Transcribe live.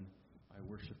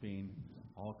worshiping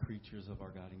all creatures of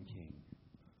our God and King.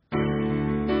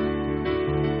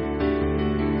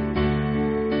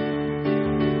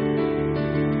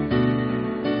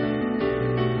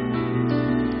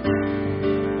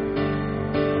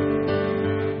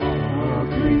 All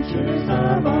creatures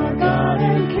of our God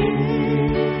and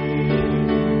King,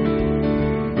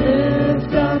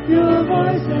 lift up your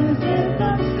voices in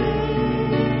the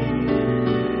sing.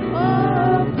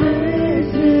 Oh,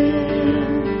 praise Him.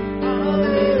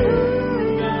 Hallelujah.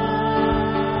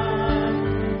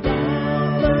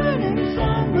 Down-burning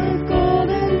sun with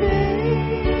golden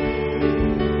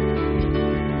beam.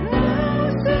 Now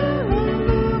silver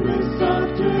moon with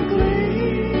softer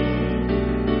gleam.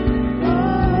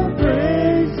 Oh,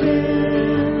 praise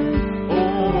Him.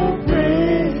 Oh,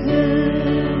 praise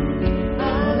Him.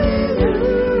 Hallelujah.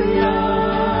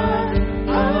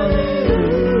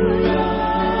 Hallelujah.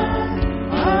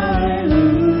 Hallelujah.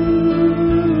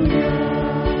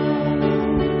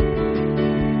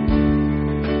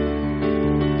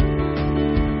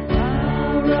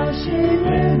 Now rushing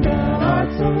wind, thou art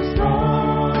so strong.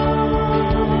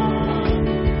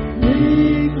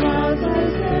 Lead clouds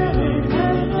as sailing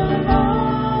heaven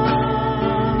on.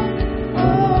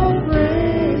 Oh,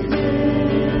 praise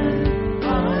Him.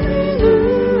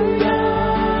 Hallelujah.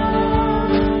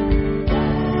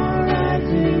 Thou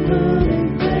rising moon in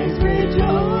praise rejoice.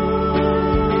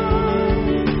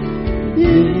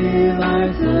 Ye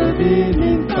lights of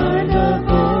evening find a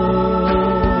voice.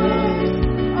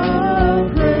 Oh,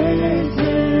 praise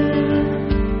Him.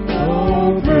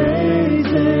 Oh, praise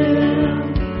Him.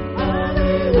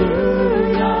 Hallelujah.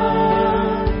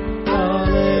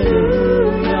 Hallelujah.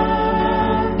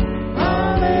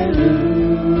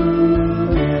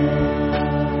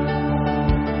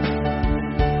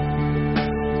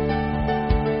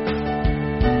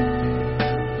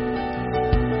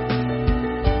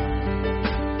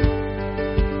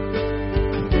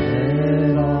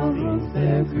 Let all things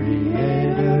their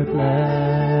Creator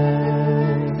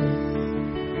bless,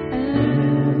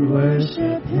 and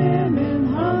worship Him in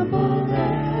humbleness.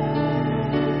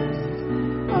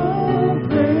 Oh,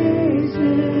 praise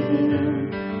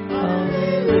Him.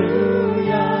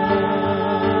 Hallelujah.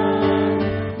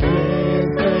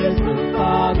 Praise the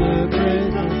Father,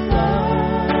 praise the Son,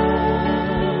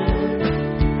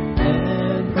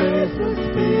 and praise the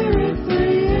Spirit,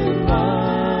 three in one.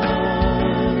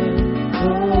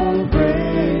 Oh,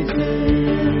 praise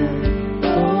Him.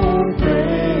 Oh,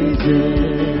 praise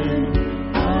Him.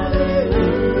 Hallelujah.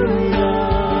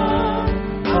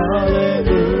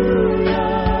 Hallelujah.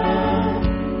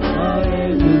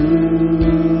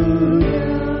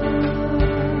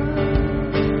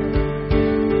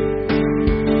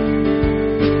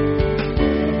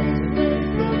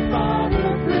 Praise the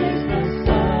Father, praise the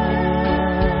Son,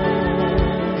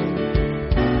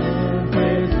 and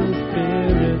praise the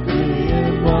Spirit, three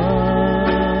in one.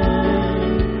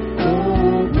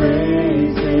 Oh,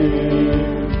 praise Him.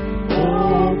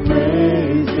 Oh,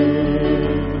 praise Him.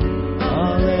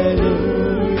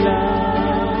 Hallelujah.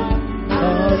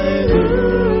 Hallelujah.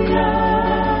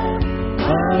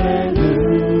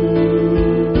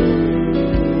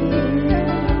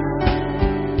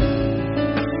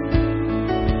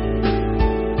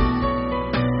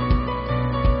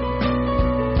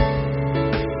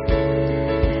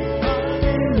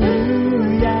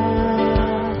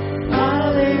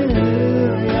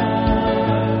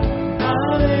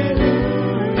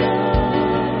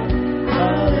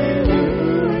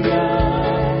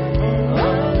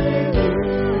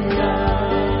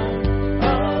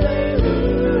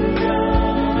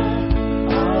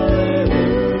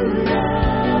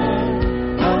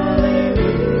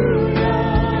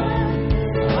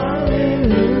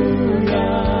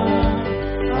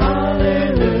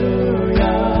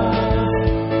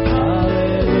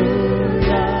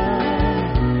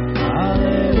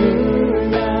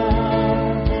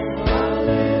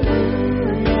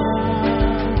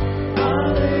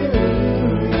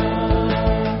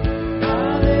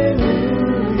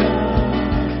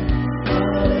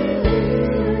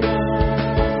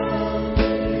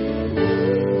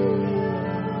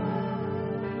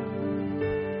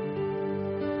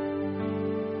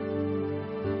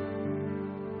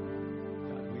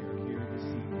 God, we are here this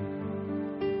evening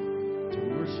to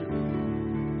worship you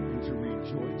and to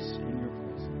rejoice in your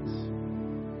presence.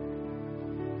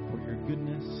 For your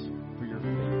goodness, for your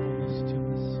faithfulness to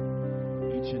us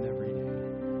each and every day.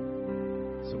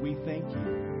 So we thank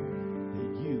you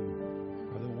that you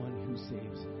are the one who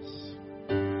saves us.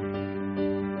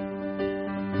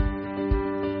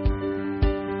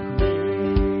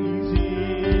 Praise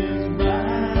is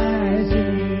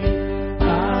rising,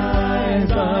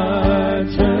 eyes are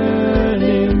turned.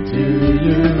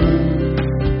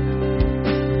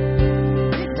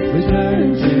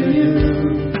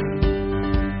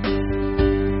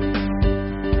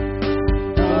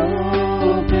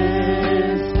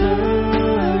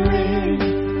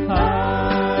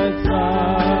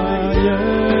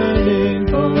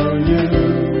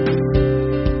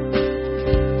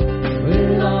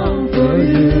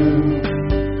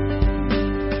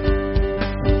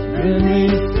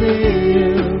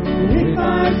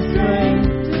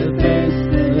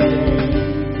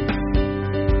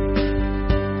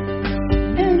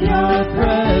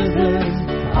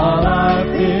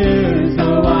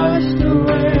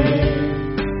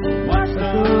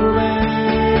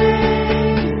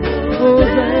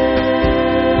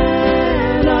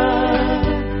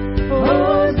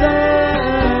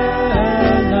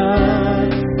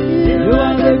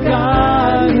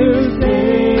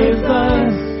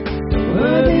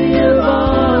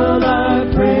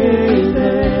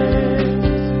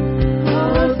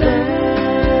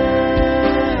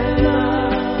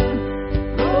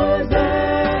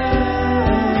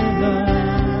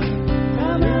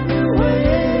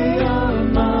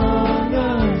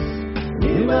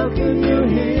 welcome you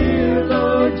here,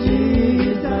 Lord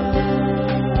Jesus.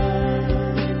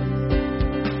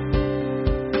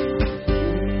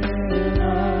 In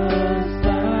us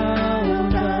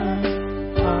found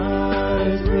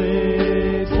eyes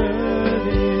returning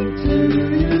to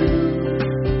you.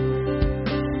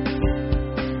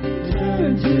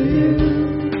 Turn to you.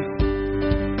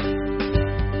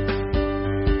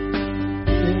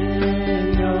 In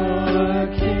your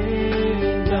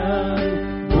kingdom,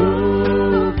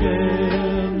 broken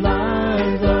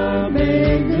lives are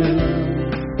made new.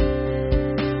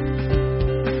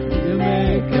 You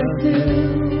make us new.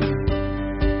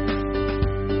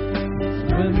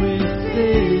 When we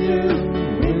see you,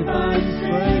 we find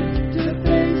strength to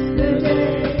face the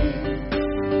day.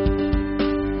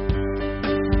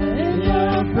 In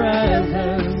your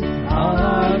presence, all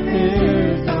our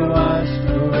fears are washed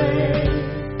away.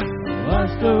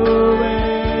 Washed away.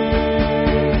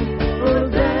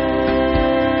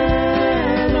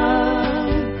 Hosanna,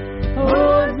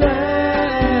 Hosanna.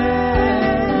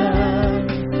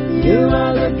 You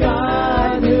are the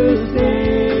God who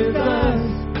saves us,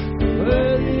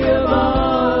 worthy of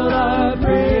all our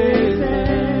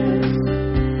praises.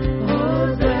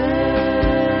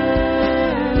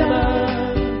 Hosanna,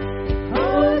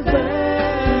 Hosanna.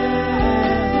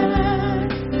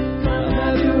 Come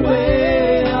have your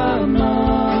way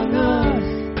among us.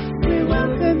 We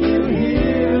welcome you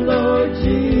here, Lord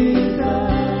Jesus.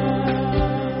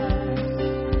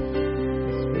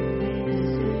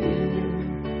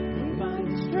 We find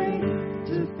strength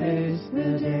to face the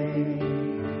day.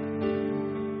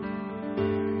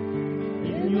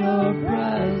 In your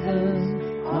presence,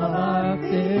 all our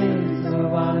fears are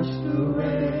washed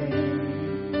away.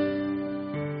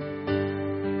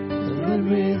 So when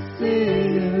we see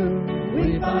you, we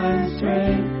find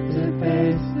strength to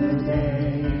face the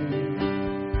day.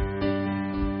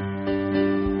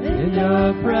 In your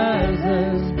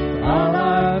presence, all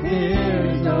our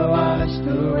fears are washed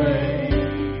away.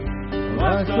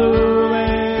 Washed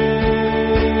away.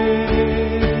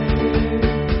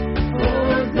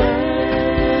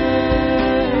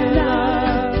 Hosanna,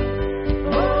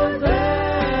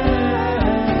 Hosanna.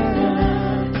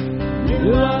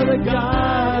 You are the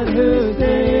God who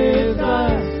saves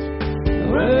us,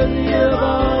 worthy of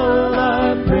all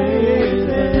our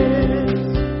praises.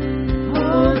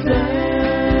 Hosanna,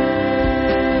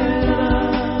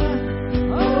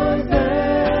 Hosanna.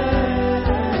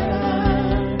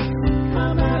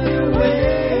 Come have your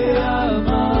way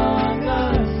among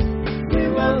us. We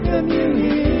welcome you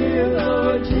here,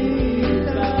 Lord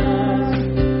Jesus.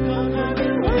 Come have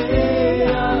your way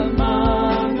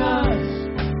among us.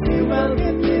 We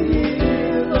welcome you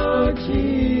here, Lord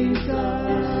Jesus.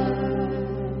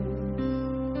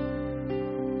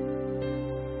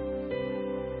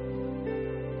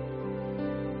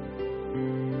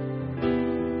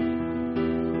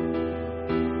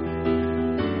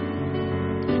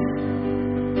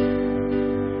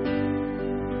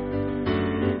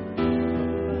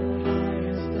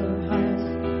 Highest of heights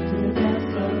to the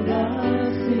depths of the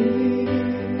sea.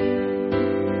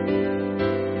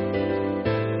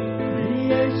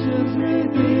 Creation's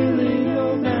revealing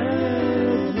your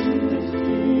majesty.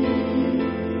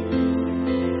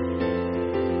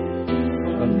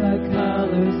 From the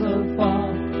colors of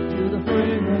fall to the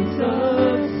fragrance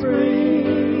of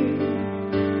spring.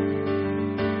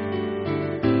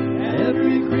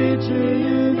 Every creature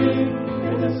you make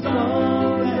with a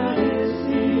song that it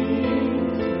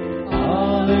sings,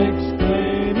 all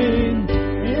exclaiming,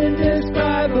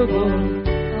 indescribable,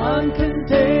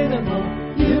 uncontainable.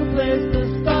 You place the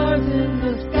stars in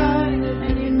the sky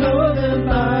and you know them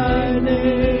by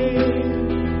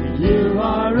name. You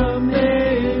are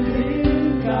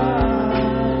amazing, God.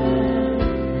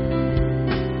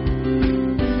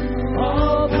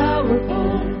 All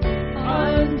powerful,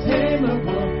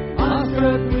 untamable,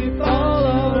 awestruck we fall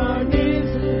on our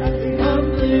knees as we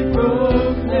humbly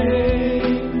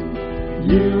proclaim.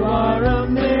 You are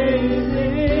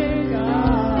amazing, God.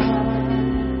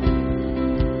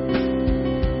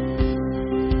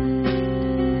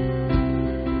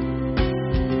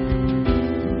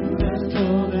 You have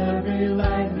told every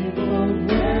lightning bolt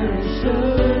where it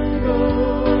should go.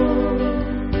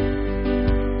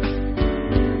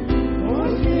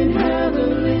 Foreseen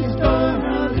heavenly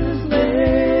storehouses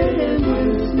laden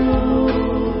with snow.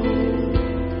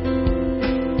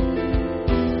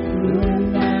 You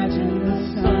imagine the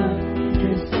sun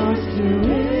gives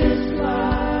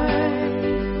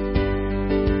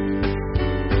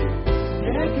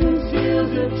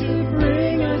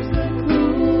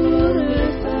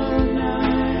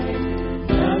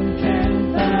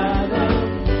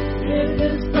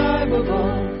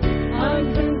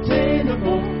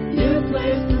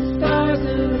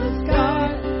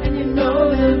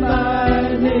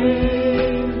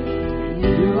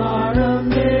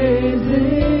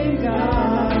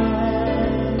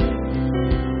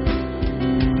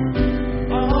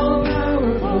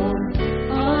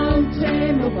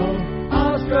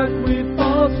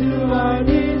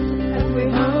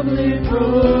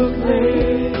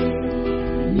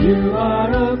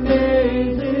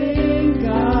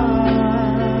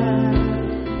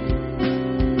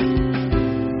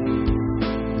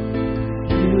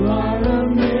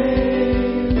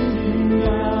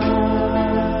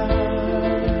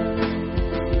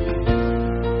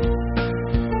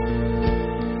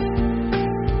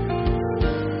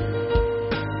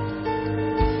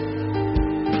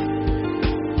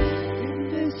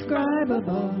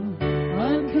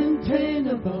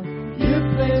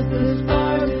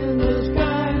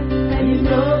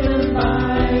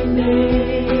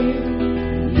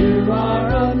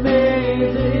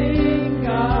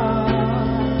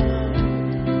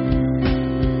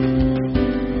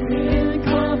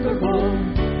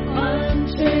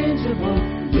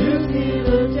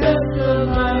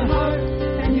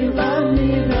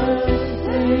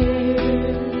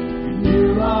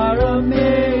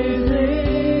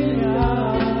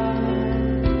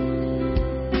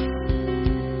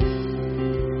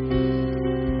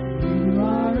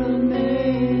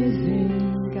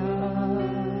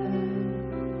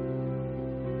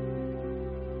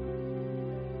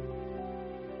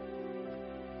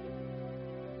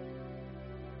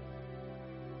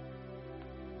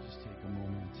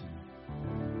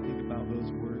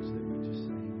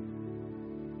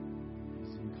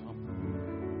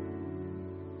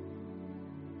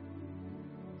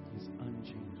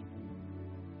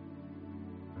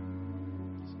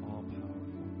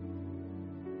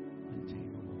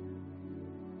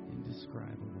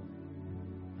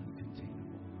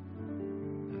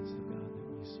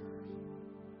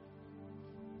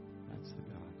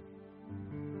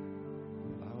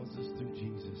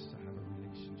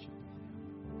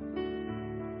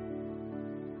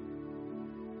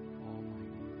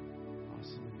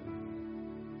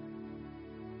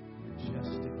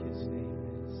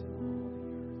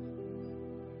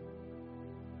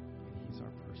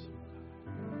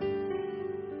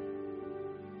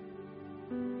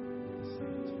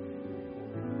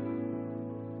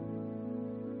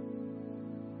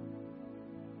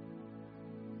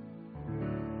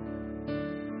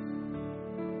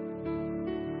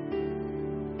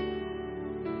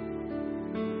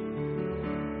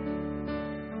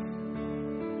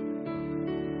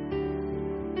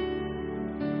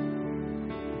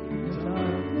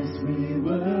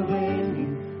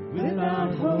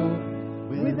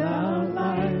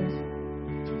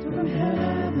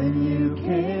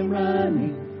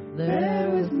morning there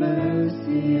was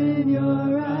mercy in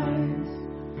your eyes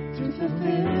to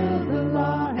fulfill the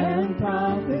law and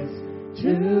prophets. To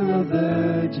a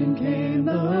virgin came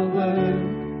the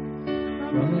word.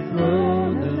 From the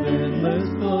throne of endless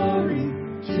glory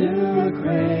to a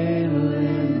cradle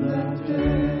in the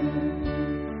dirt.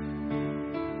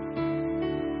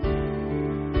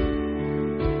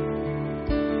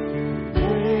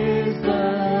 Praise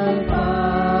the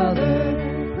Father,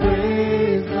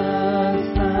 praise the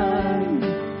Son,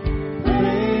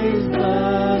 praise the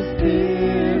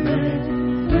Spirit,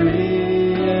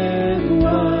 three in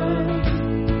one.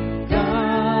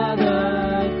 God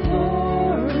of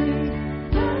glory,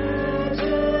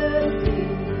 majesty,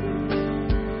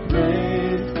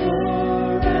 praise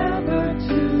forever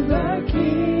to the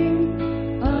King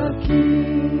of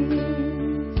Kings.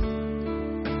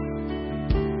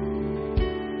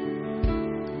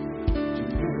 To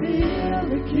reveal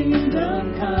the kingdom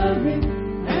coming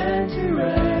and to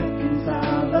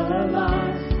reconcile the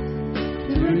lost,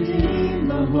 to redeem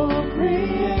the whole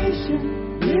creation,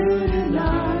 you did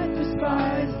not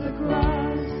despise the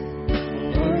cross.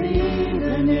 For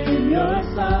even in your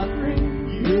suffering,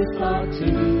 you thought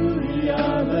to the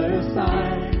other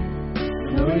side.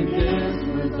 Knowing this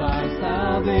was our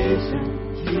salvation,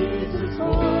 Jesus,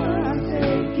 for our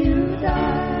sake you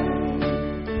died.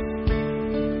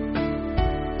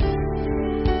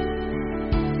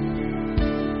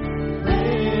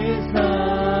 Praise the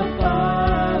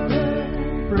Father,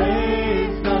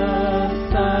 praise the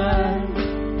Son,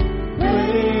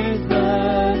 praise the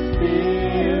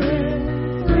Spirit,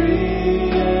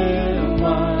 three in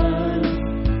one.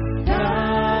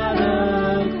 God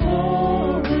of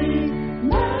glory,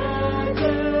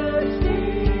 majesty,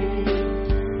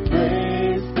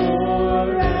 praise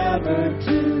forever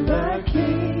to the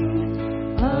King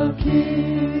of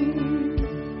Kings.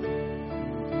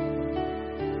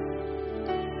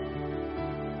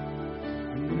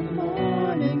 In the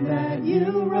morning that you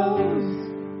rose,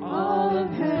 all of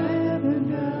heaven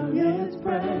held its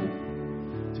breath,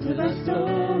 till the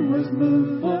stone was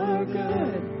moved for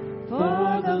good,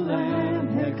 for the Lamb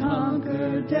had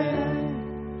conquered death.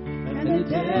 And the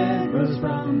dead rose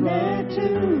from their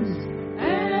tombs,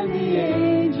 and the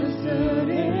angels stood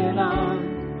in awe,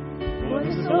 for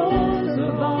the souls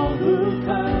of all who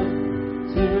come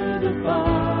to the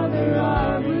Father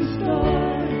are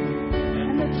restored.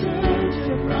 And the church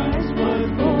of Christ was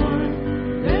born.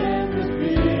 Then the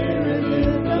Spirit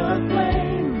lit the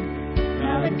flame.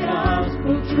 Now the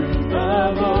gospel truth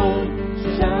of old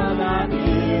shall not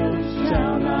yield,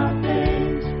 shall not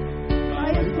faint. By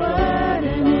His blood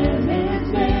and in His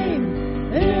name,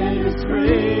 in His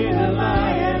freedom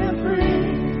I am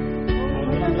free.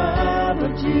 For the love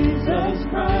of Jesus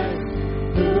Christ,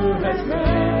 who has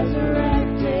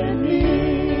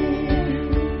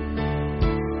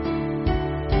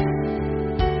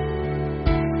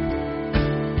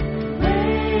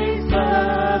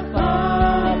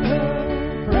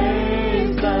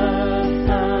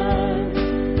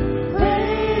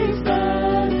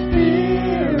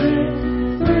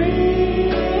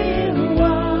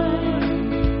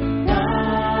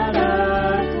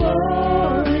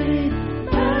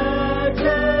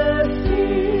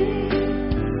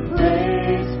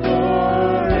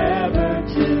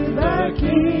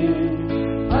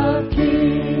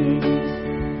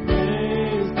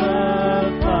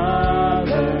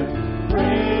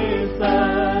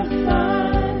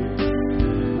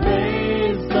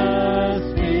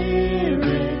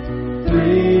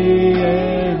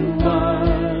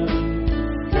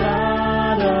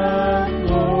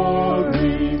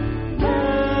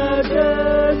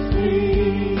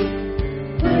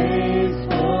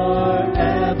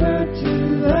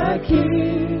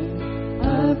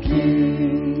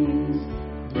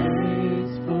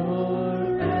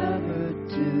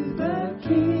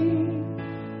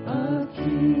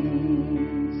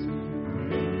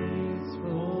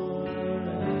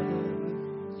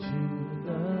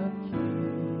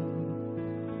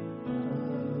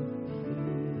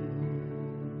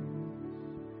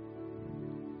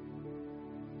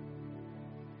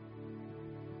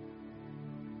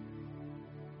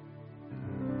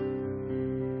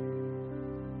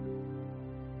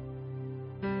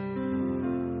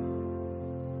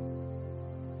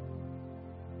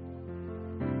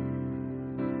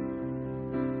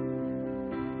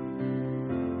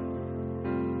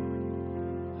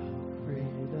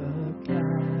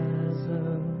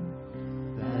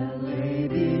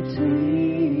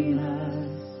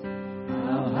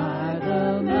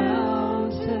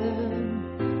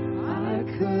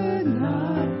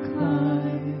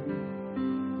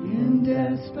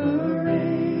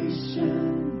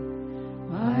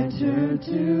entered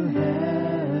to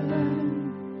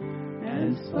heaven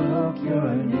and spoke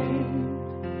your name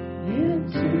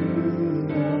into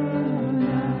the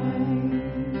night.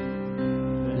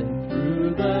 Then through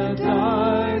the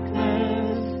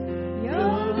darkness,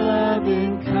 your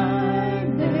loving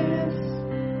kindness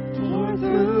tore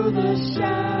through the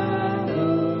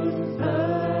shadows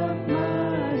of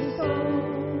my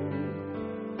soul.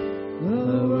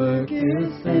 The work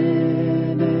is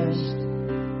finished,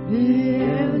 the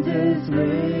end is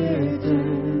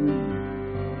written.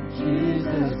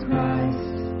 Jesus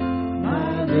Christ,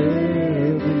 my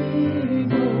living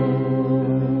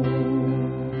hope.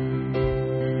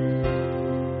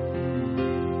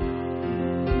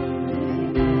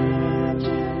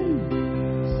 Imagine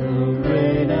so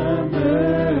great a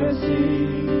mercy,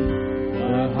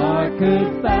 what heart could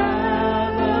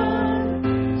fathom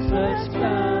such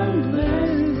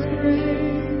boundless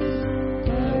grace?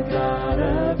 The God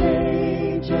of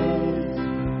ages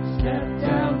stepped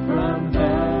down from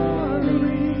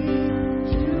glory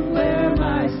to wear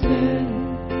my sin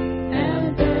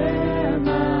and bear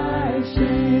my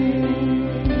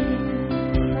shame.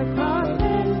 The cross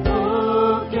is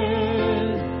broken,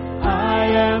 I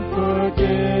am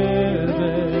forgiven.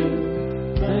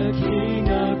 The King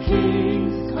of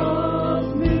Kings calls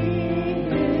me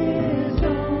his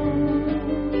own.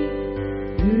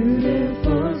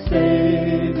 Beautiful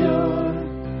Savior,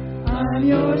 I'm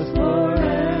yours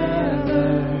forever.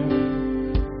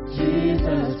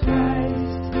 Jesus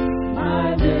Christ,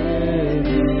 my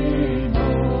living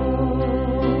hope.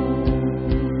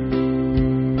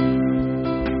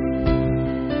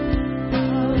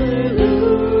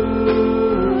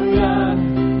 Hallelujah,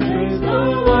 praise the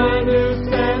one who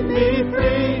set me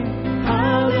free.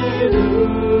 Hallelujah,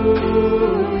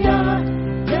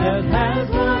 death has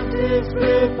lost its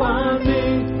grip on me.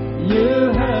 You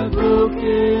have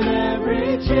broken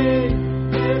every chain.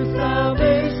 There's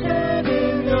salvation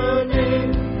in your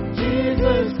name,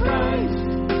 Jesus Christ,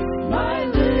 my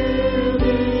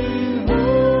living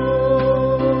hope.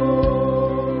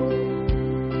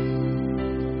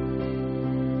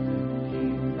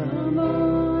 Came the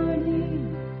morning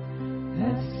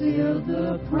that sealed the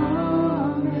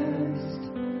promise.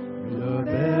 Your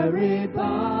very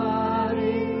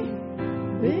body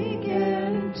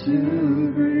began to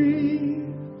breathe.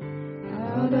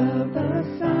 Out of the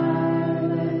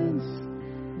silence,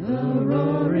 the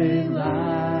roaring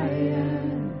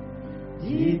lion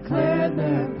declared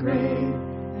that grave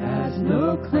has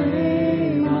no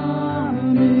claim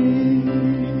on me.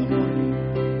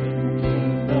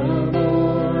 Came the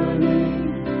morning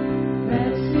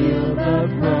that sealed the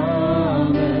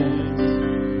promise.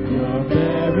 Your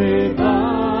very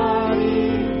body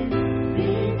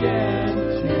began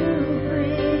to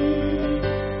breathe.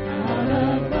 Out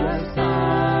of the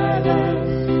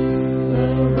silence, the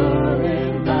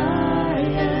roaring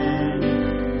lion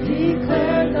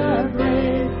declared the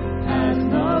grave has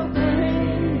no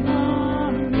claim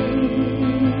on me.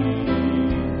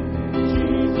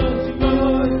 Jesus,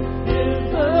 Lord, is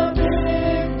the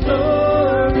victory.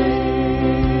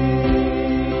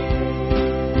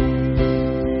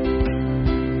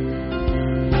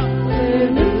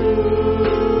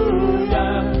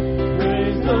 Hallelujah,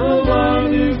 praise the one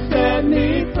who set me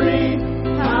free.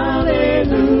 Hallelujah,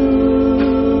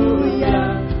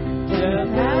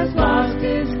 death has lost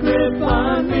its grip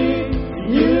on me.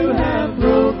 You have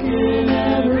broken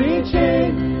every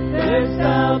chain. There's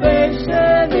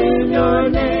salvation in your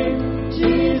name,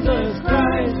 Jesus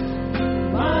Christ,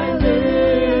 my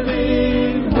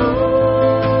living hope.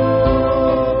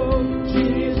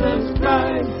 Jesus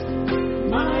Christ,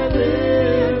 my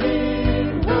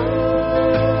living hope.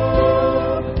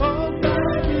 Oh,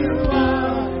 God, you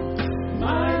are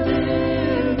my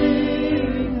living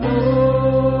hope.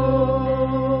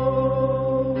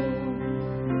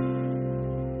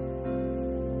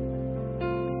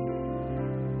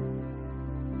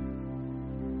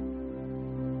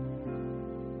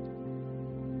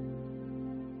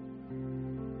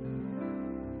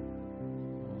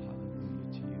 Oh, hallelujah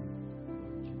to you,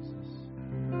 Lord Jesus.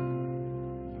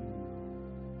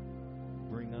 You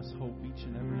bring us hope each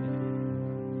and every day.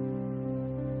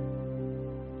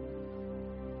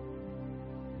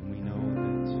 And we know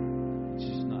that it's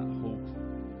just not hope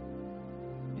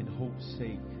in hope's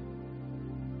sake,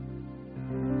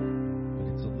 but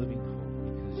it's a living hope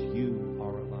because you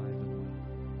are alive and well.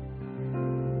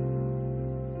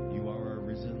 You are our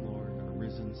risen Lord, our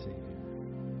risen Savior.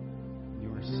 You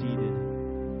are seated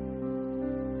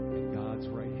at God's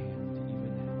right hand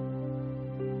even now,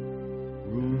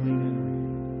 ruling and reigning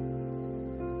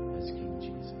as King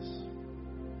Jesus.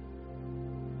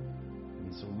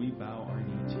 And so we bow our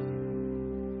knee to you.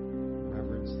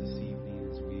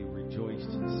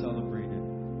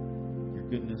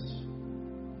 goodness,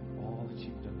 all that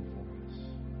you've done for us.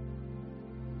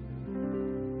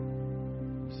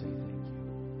 We say thank you.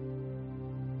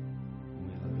 And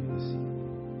we love you this evening.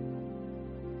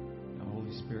 Now,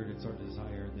 Holy Spirit, it's our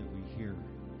desire that we hear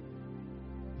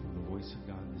from the voice of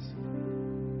God this evening.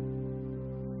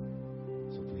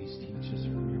 So please teach us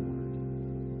from your word.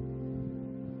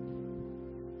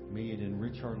 May it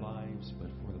enrich our lives, but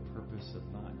for the purpose of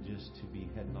not just to be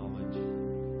head knowledge,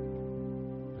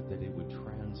 but that it would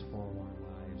transform our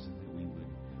lives and that we would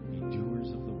be doers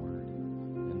of the word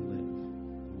and live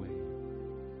the way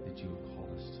that you have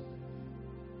called us to live.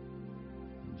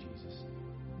 In Jesus' name,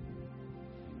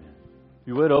 amen. If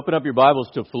you would, open up your Bibles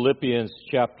to Philippians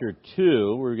chapter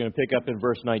 2. We're going to pick up in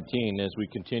verse 19 as we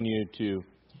continue to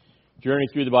journey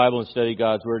through the Bible and study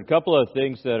God's Word. A couple of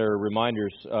things that are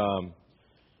reminders.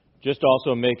 Just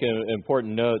also make an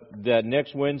important note that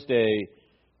next Wednesday,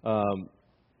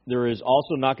 there is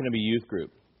also not going to be youth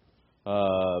group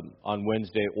on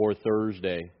Wednesday or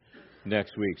Thursday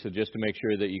next week. So just to make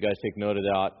sure that you guys take note of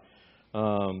that.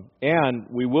 And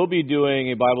we will be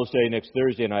doing a Bible study next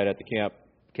Thursday night at the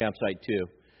campsite too.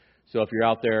 So if you're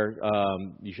out there,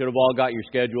 you should have all got your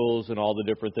schedules and all the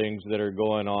different things that are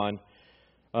going on.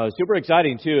 Super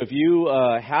exciting, too. If you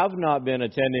have not been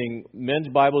attending men's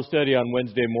Bible study on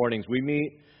Wednesday mornings, we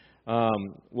meet,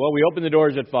 we open the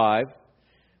doors at 5.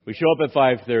 We show up at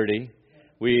 5:30.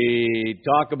 We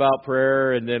talk about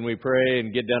prayer, and then we pray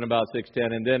and get done about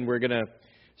 6:10. And then we're going to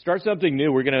start something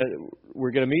new. We're going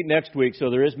to meet next week, so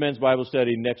there is men's Bible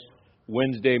study next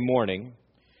Wednesday morning.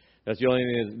 That's the only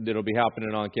thing that will be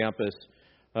happening on campus,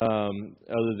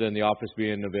 other than the office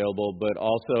being available. But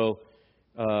also,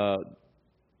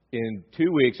 in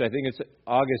 2 weeks, I think it's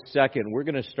August 2nd, we're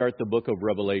going to start the book of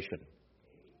Revelation.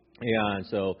 And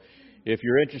so if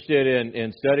you're interested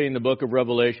in studying the book of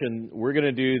Revelation, we're going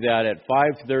to do that at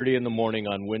 5:30 in the morning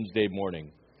on Wednesday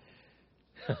morning.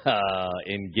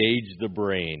 Engage the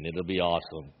brain. It'll be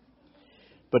awesome.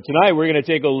 But tonight we're going to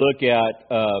take a look at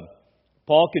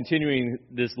Paul continuing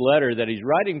this letter that he's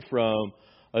writing from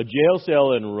a jail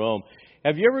cell in Rome.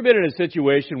 Have you ever been in a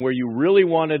situation where you really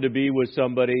wanted to be with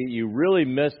somebody, you really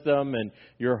missed them, and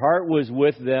your heart was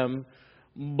with them,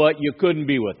 but you couldn't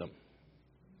be with them?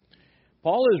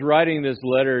 Paul is writing this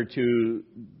letter to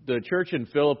the church in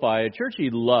Philippi, a church he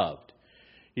loved.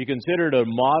 He considered a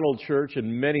model church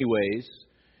in many ways,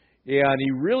 and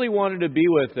he really wanted to be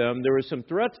with them. There were some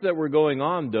threats that were going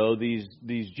on, though, these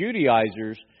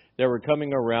Judaizers that were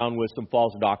coming around with some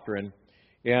false doctrine,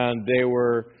 and they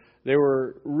were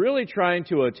really trying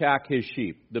to attack his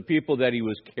sheep, the people that he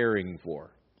was caring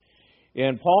for.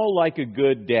 And Paul, like a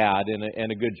good dad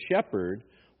and a good shepherd,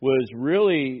 was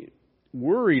really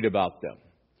worried about them.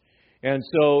 And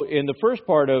so in the first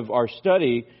part of our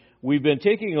study, we've been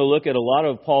taking a look at a lot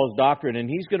of Paul's doctrine, and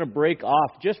he's going to break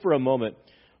off just for a moment.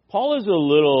 Paul is a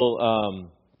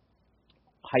little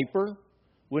hyper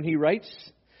when he writes.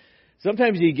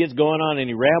 Sometimes he gets going on and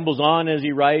he rambles on as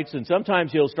he writes, and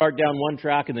sometimes he'll start down one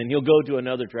track and then he'll go to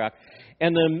another track.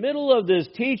 And in the middle of this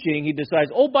teaching, he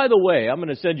decides, oh, by the way, I'm going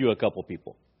to send you a couple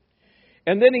people.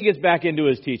 And then he gets back into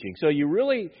his teaching. So you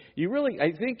really,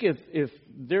 I think if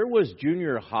there was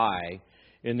junior high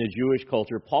in the Jewish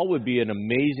culture, Paul would be an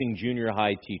amazing junior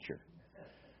high teacher.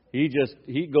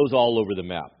 He goes all over the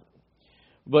map.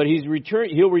 But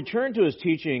he'll return to his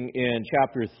teaching in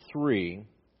chapter 3.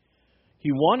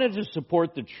 He wanted to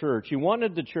support the church. He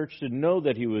wanted the church to know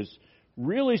that he was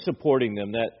really supporting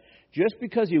them, that just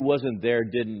because he wasn't there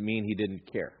didn't mean he didn't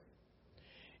care.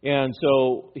 And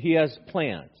so he has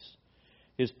plans.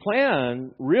 His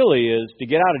plan really is to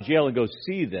get out of jail and go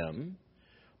see them,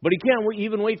 but he can't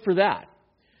even wait for that.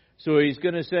 So he's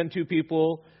going to send 2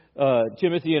 people,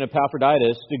 Timothy and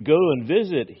Epaphroditus, to go and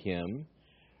visit him,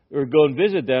 or go and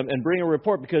visit them and bring a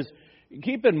report, because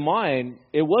keep in mind,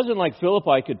 it wasn't like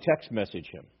Philippi could text message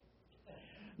him.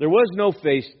 There was no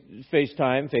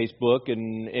FaceTime, Facebook,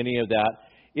 and any of that.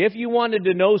 If you wanted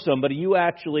to know somebody, you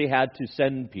actually had to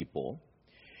send people.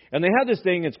 And they had this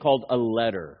thing, it's called a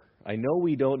letter. I know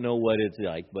we don't know what it's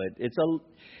like, but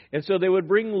and so they would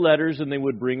bring letters and they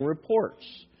would bring reports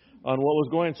on what was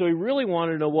going on. So he really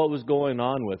wanted to know what was going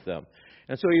on with them.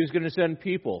 And so he was going to send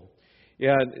people.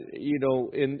 And,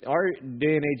 in our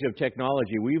day and age of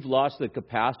technology, we've lost the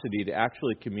capacity to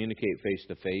actually communicate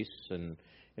face-to-face and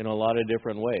in a lot of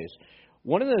different ways.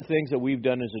 One of the things that we've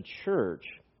done as a church,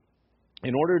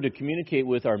 in order to communicate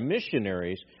with our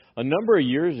missionaries, a number of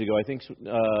years ago, I think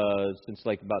since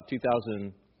like about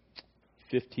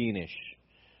 2015-ish,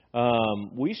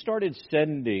 we started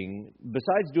sending,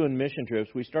 besides doing mission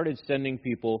trips, we started sending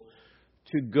people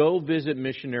to go visit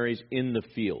missionaries in the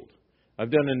field. I've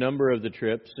done a number of the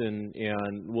trips, and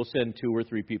we'll send 2 or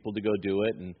 3 people to go do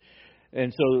it.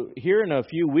 And so here in a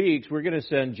few weeks, we're going to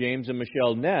send James and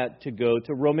Michelle Nett to go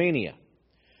to Romania.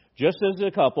 Just as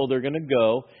a couple, they're going to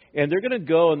go, and they're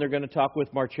going to talk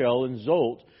with Marcel and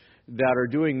Zolt that are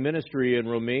doing ministry in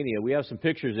Romania. We have some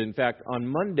pictures. In fact, on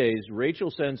Mondays,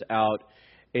 Rachel sends out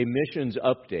a missions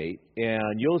update,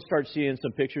 and you'll start seeing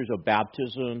some pictures of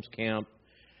baptisms, camp,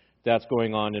 that's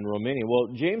going on in Romania.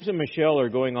 Well, James and Michelle are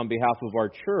going on behalf of our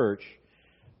church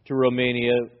to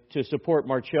Romania to support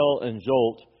Marcel and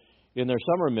Zolt in their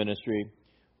summer ministry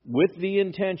with the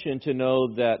intention to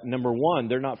know that, number one,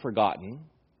 they're not forgotten,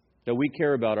 that we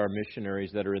care about our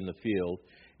missionaries that are in the field,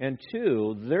 and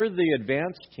 2, they're the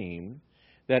advanced team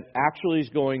that actually is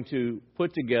going to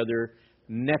put together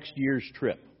next year's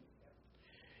trip.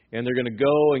 And they're going to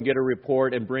go and get a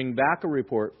report and bring back a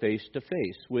report face to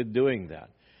face with doing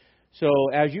that. So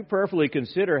as you prayerfully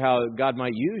consider how God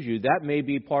might use you, that may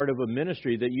be part of a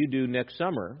ministry that you do next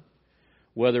summer,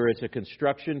 whether it's a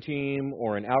construction team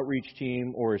or an outreach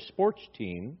team or a sports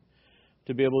team,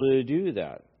 to be able to do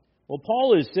that. Well,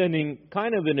 Paul is sending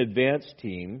kind of an advanced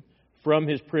team from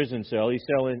his prison cell. He's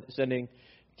sending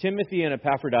Timothy and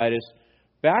Epaphroditus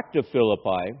back to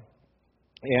Philippi,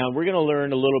 and we're going to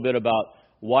learn a little bit about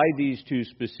why these 2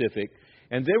 specific.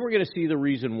 And then we're going to see the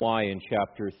reason why in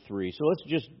chapter 3. So let's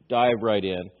just dive right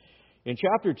in. In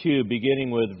chapter 2,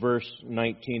 beginning with verse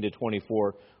 19 to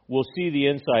 24, we'll see the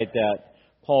insight that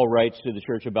Paul writes to the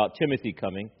church about Timothy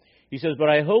coming. He says, "But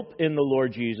I hope in the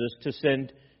Lord Jesus to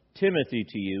send Timothy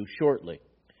to you shortly,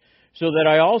 so that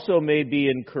I also may be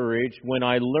encouraged when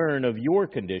I learn of your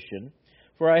condition,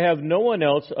 for I have no one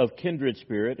else of kindred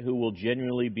spirit who will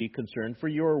genuinely be concerned for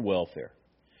your welfare.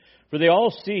 For they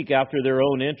all seek after their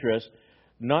own interest,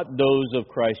 not those of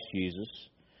Christ Jesus.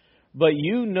 But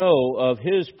you know of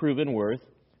his proven worth,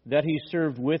 that he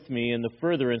served with me in the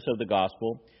furtherance of the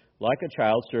gospel, like a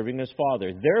child serving his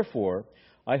father. Therefore,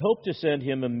 I hope to send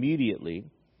him immediately,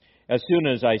 as soon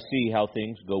as I see how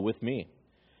things go with me.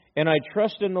 And I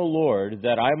trust in the Lord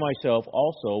that I myself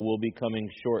also will be coming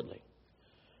shortly."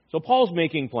 So Paul's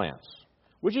making plans,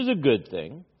 which is a good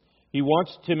thing. He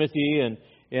wants Timothy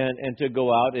and to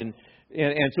go out, and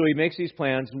so he makes these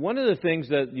plans. One of the things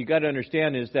that you got to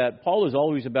understand is that Paul is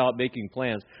always about making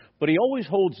plans, but he always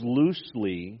holds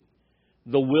loosely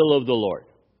the will of the Lord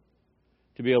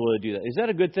to be able to do that. Is that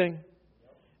a good thing?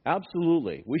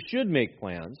 Absolutely. We should make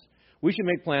plans. We should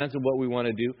make plans of what we want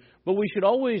to do, but we should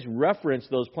always reference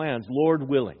those plans, Lord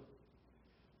willing.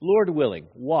 Lord willing.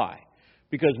 Why?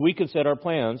 Because we can set our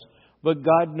plans, but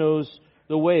God knows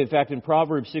the way. In fact, in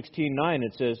Proverbs 16:9,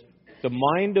 it says, "The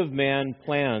mind of man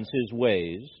plans his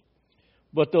ways,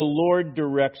 but the Lord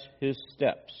directs his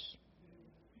steps."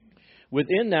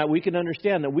 Within that, we can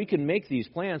understand that we can make these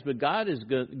plans, but God is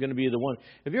going to be the one.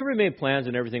 Have you ever made plans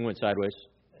and everything went sideways?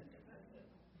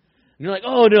 And you're like,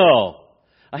 "Oh no,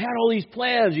 I had all these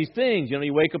plans, these things." You know,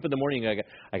 you wake up in the morning, I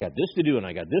got this to do, and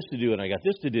I got this to do, and I got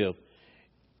this to do.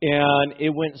 And it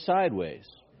went sideways.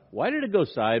 Why did it go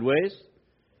sideways?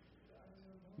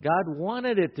 God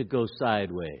wanted it to go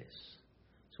sideways.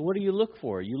 So what do you look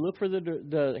for? You look for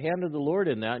the hand of the Lord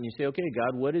in that, and you say, "Okay,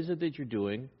 God, what is it that you're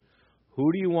doing?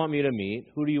 Who do you want me to meet?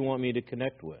 Who do you want me to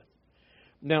connect with?"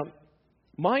 Now,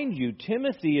 mind you,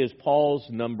 Timothy is Paul's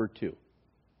number 2.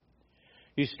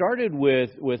 He started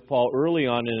with Paul early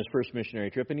on in his first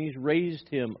missionary trip, and he's raised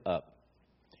him up.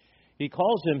 He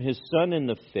calls him his son in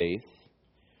the faith,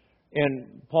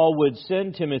 and Paul would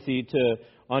send Timothy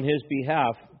on his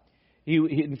behalf.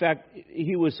 In fact,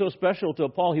 he was so special to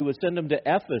Paul, he would send him to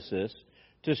Ephesus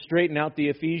to straighten out the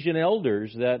Ephesian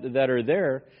elders that are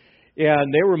there.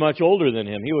 And they were much older than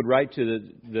him. He would write to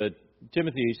the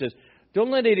Timothy, he says,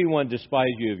 "Don't let anyone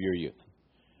despise you of your youth.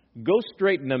 Go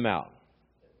straighten them out."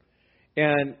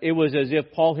 And it was as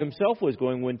if Paul himself was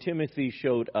going when Timothy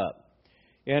showed up.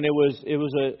 And it was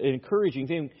an encouraging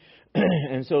thing.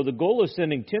 And so the goal of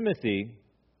sending Timothy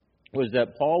was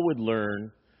that Paul would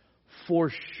learn for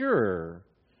sure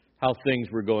how things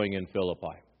were going in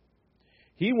Philippi.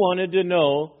 He wanted to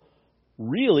know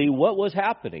really what was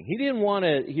happening. He didn't want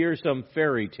to hear some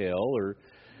fairy tale. Or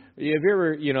have you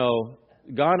ever,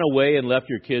 gone away and left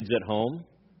your kids at home?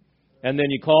 And then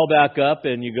you call back up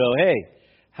and you go, "Hey,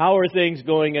 how are things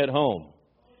going at home?"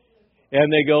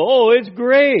 And they go, "Oh, it's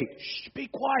great." "Shh, be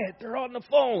quiet. They're on the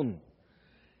phone."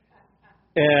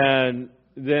 And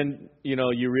then,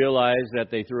 you realize that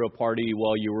they threw a party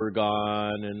while you were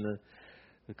gone and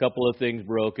a couple of things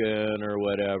broken or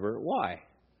whatever. Why?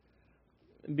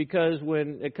 Because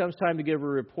when it comes time to give a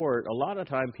report, a lot of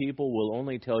time people will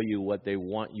only tell you what they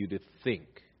want you to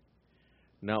think,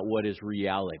 not what is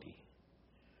reality.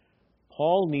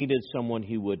 Paul needed someone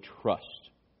he would trust.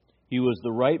 He was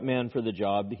the right man for the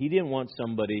job. He didn't want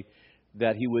somebody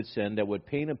that he would send that would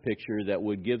paint a picture, that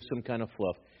would give some kind of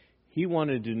fluff. He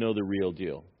wanted to know the real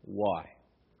deal. Why?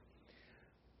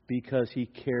 Because he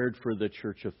cared for the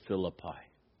church of Philippi.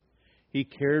 He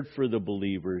cared for the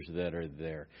believers that are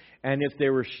there. And if they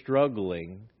were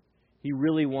struggling, he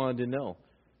really wanted to know.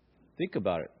 Think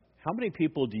about it. How many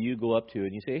people do you go up to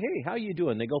and you say, hey, how you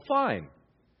doing? They go, fine.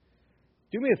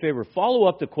 Do me a favor, follow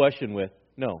up the question with,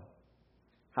 no,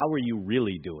 how are you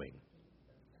really doing?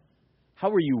 How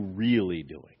are you really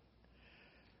doing?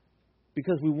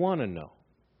 Because we want to know.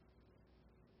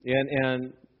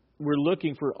 And we're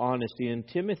looking for honesty. And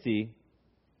Timothy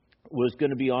was going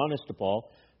to be honest to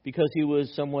Paul because he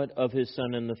was somewhat of his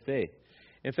son in the faith.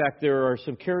 In fact, there are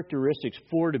some characteristics,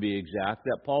 4 to be exact,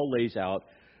 that Paul lays out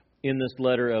in this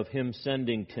letter of him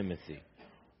sending Timothy.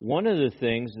 One of the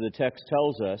things the text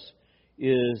tells us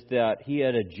is that he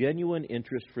had a genuine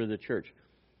interest for the church.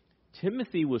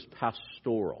 Timothy was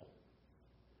pastoral.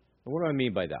 And what do I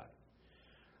mean by that?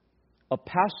 A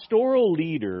pastoral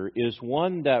leader is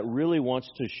one that really wants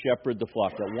to shepherd the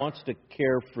flock, that wants to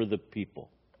care for the people.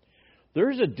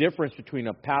 There's a difference between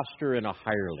a pastor and a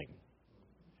hireling.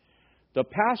 The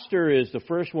pastor is the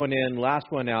first one in, last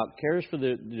one out, cares for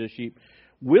the sheep,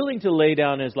 willing to lay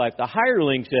down his life. The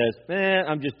hireling says,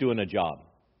 I'm just doing a job.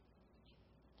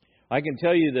 I can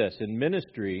tell you this, in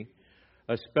ministry,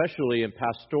 especially in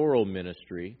pastoral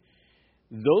ministry,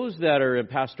 those that are in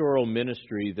pastoral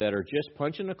ministry that are just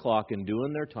punching the clock and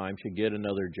doing their time should get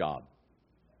another job.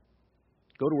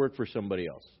 Go to work for somebody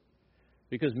else.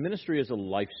 Because ministry is a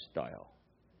lifestyle.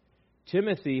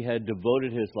 Timothy had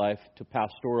devoted his life to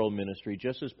pastoral ministry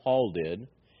just as Paul did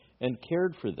and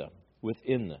cared for them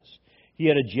within this. He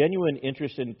had a genuine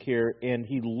interest in care, and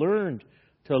he learned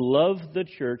to love the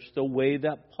church the way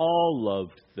that Paul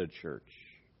loved the church.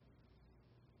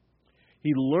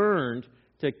 He learned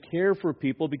to care for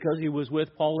people because he was with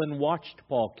Paul and watched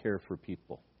Paul care for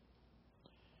people.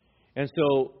 And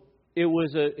so it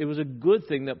was a good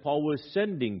thing that Paul was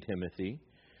sending Timothy,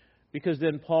 because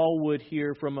then Paul would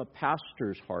hear from a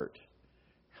pastor's heart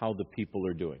how the people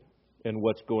are doing and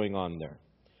what's going on there.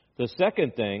 The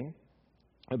second thing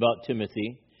about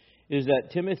Timothy is that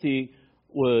Timothy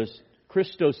was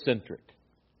Christocentric.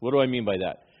 What do I mean by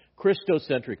that?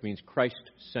 Christocentric means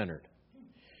Christ-centered.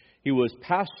 He was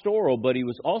pastoral, but he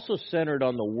was also centered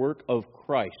on the work of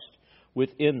Christ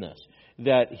within this.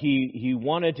 That he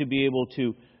wanted to be able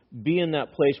to be in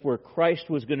that place where Christ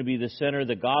was going to be the center,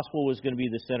 the gospel was going to be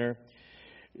the center.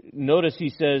 Notice he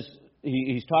says,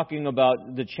 he's talking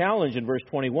about the challenge in verse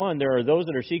 21. There are those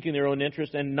that are seeking their own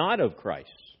interest and not of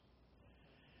Christ.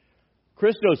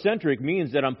 Christocentric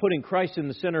means that I'm putting Christ in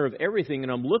the center of everything,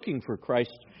 and I'm looking for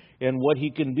Christ and what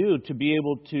He can do to be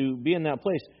able to be in that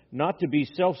place, not to be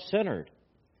self-centered,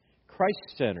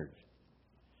 Christ-centered.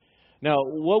 Now,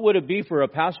 what would it be for a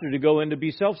pastor to go in to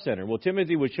be self-centered? Well,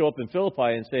 Timothy would show up in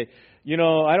Philippi and say,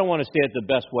 I don't want to stay at the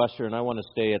Best Western. I want to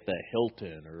stay at the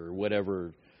Hilton or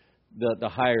whatever, the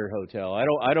higher hotel.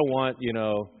 I don't want,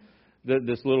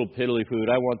 this little piddly food.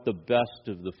 I want the best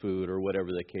of the food or whatever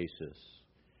the case is.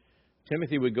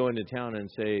 Timothy would go into town and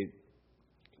say,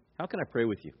 how can I pray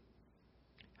with you?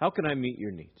 How can I meet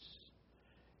your needs?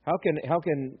 How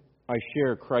can I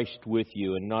share Christ with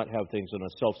you and not have things in a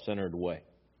self-centered way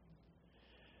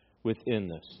within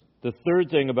this? The third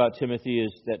thing about Timothy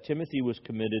is that Timothy was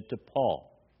committed to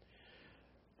Paul.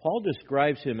 Paul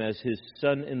describes him as his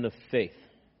son in the faith.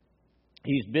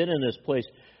 He's been in this place,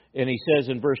 and he says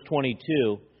in verse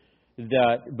 22,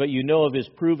 but you know of his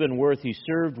proven worth. He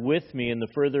served with me in the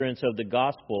furtherance of the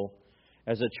gospel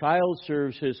as a child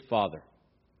serves his father.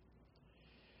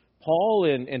 Paul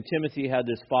and Timothy had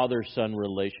this father-son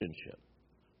relationship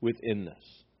within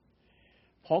this.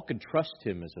 Paul could trust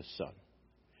him as a son.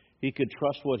 He could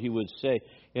trust what he would say.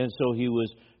 And so he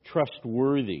was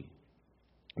trustworthy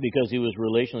because he was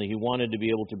relationally. He wanted to be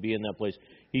able to be in that place.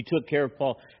 He took care of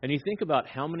Paul. And you think about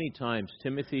how many times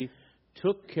Timothy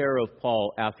took care of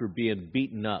Paul after being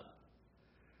beaten up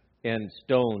and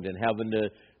stoned and having to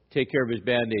take care of his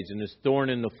band-aids and his thorn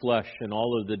in the flesh and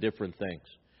all of the different things.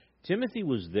 Timothy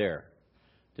was there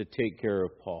to take care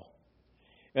of Paul.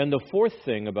 And the fourth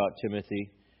thing about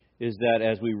Timothy is that,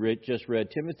 as we just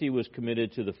read, Timothy was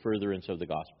committed to the furtherance of the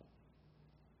gospel.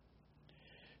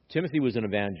 Timothy was an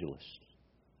evangelist.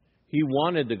 He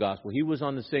wanted the gospel. He was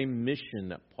on the same mission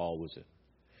that Paul was in.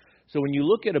 So when you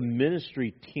look at a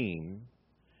ministry team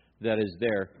that is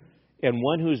there, and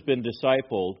one who's been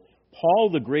discipled, Paul,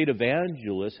 the great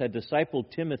evangelist, had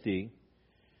discipled Timothy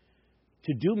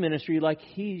to do ministry like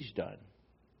he's done.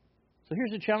 So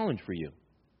here's a challenge for you.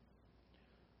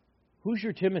 Who's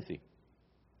your Timothy?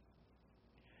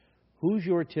 Who's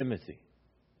your Timothy?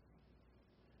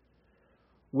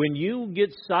 When you get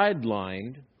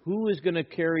sidelined, who is going to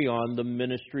carry on the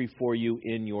ministry for you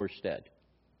in your stead?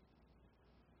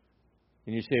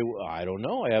 And you say, well, I don't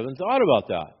know. I haven't thought about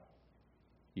that.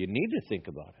 You need to think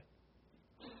about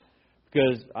it.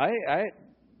 Because I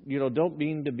don't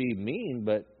mean to be mean,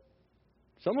 but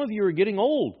some of you are getting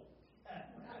old.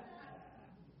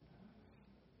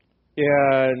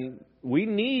 And we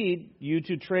need you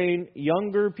to train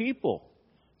younger people.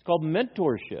 It's called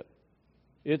mentorship.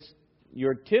 It's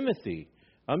your Timothy.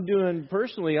 I'm doing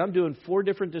 4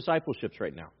 different discipleships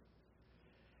right now.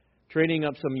 Training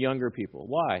up some younger people.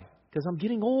 Why? Because I'm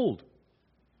getting old.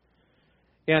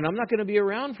 And I'm not going to be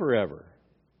around forever.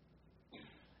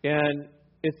 And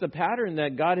it's the pattern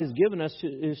that God has given us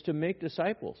is to make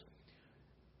disciples.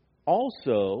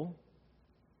 Also,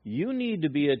 you need to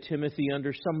be a Timothy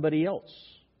under somebody else.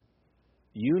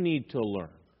 You need to learn.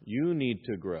 You need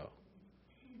to grow.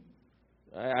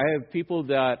 I have people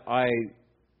that I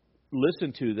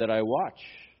listen to, that I watch.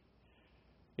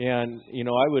 And,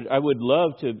 I would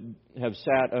love to have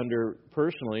sat under,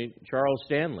 personally, Charles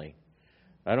Stanley.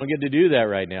 I don't get to do that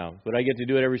right now, but I get to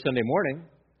do it every Sunday morning,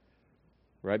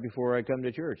 right before I come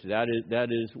to church. That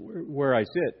is where I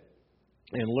sit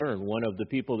and learn, one of the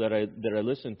people that I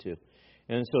listen to.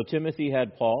 And so Timothy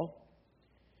had Paul.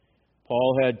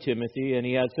 Paul had Timothy, and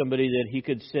he had somebody that he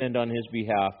could send on his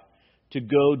behalf to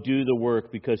go do the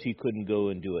work because he couldn't go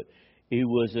and do it. It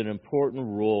was an important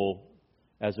role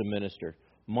as a minister.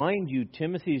 Mind you,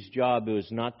 Timothy's job was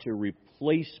not to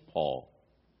replace Paul.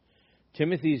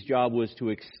 Timothy's job was to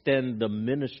extend the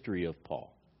ministry of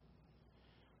Paul.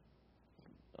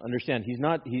 Understand, he's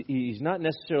not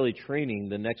necessarily training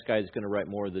the next guy that's going to write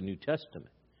more of the New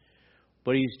Testament.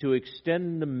 But he's to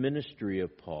extend the ministry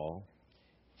of Paul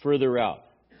further out.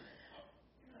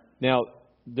 Now,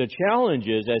 the challenge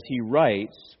is, as he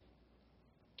writes,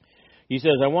 he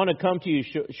says, I want to come to you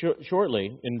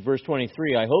shortly, in verse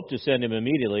 23. I hope to send him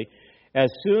immediately, as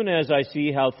soon as I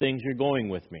see how things are going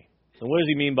with me. And what does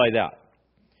he mean by that?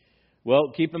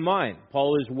 Well, keep in mind,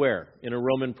 Paul is where? In a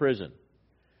Roman prison.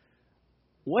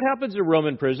 What happens to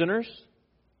Roman prisoners?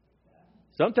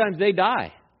 Sometimes they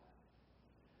die.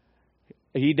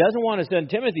 He doesn't want to send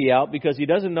Timothy out because he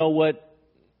doesn't know what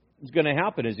is going to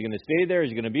happen. Is he going to stay there? Is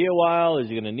he going to be a while? Is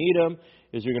he going to need him?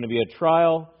 Is there going to be a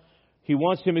trial? He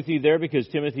wants Timothy there because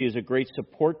Timothy is a great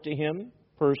support to him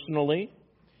personally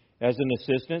as an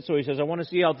assistant. So he says, I want to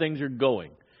see how things are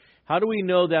going. How do we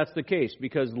know that's the case?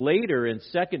 Because later in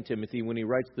 2 Timothy, when he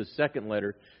writes the second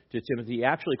letter to Timothy, he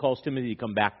actually calls Timothy to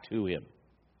come back to him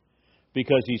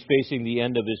because he's facing the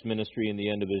end of his ministry and the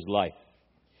end of his life.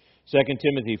 2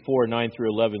 Timothy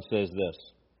 4:9-11 says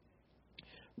this,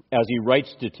 as he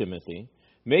writes to Timothy,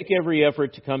 make every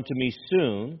effort to come to me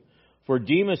soon, for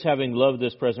Demas, having loved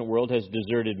this present world, has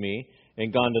deserted me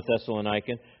and gone to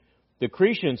Thessalonica. The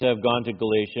Cretans have gone to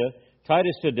Galatia,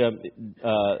 Titus to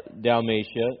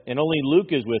Dalmatia, and only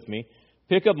Luke is with me.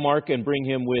 Pick up Mark and bring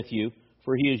him with you,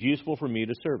 for he is useful for me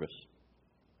to service.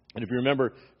 And if you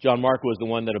remember, John Mark was the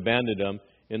one that abandoned him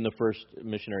in the first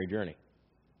missionary journey.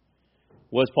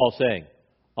 What's Paul saying?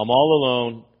 I'm all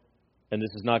alone, and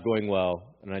this is not going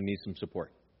well, and I need some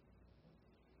support.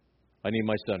 I need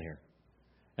my son here.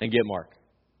 And get Mark.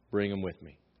 Bring him with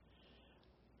me.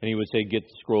 And he would say, get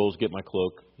the scrolls, get my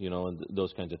cloak, and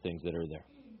those kinds of things that are there.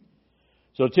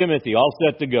 So Timothy, all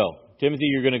set to go. Timothy,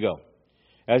 you're going to go.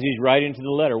 As he's writing to the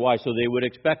letter. Why? So they would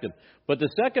expect him. But the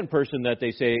second person that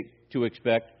they say to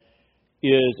expect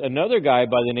is another guy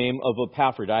by the name of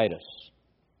Epaphroditus.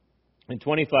 In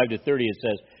 25-30 it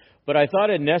says, but I thought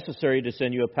it necessary to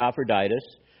send you Epaphroditus,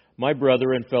 my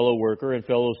brother and fellow worker and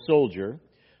fellow soldier,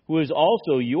 who is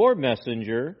also your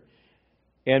messenger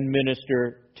and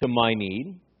minister to my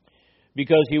need,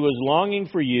 because he was longing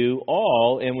for you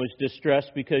all and was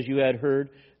distressed because you had heard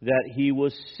that he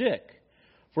was sick.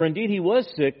 For indeed he was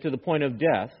sick to the point of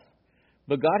death,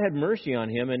 but God had mercy on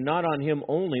him, and not on him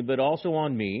only, but also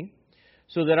on me,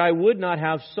 so that I would not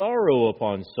have sorrow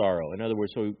upon sorrow. In other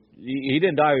words, so he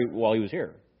didn't die while he was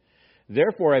here.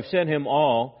 Therefore I've sent him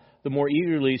all the more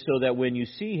eagerly, so that when you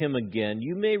see him again,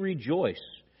 you may rejoice,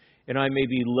 and I may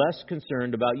be less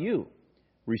concerned about you.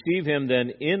 Receive him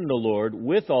then in the Lord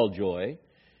with all joy,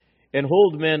 and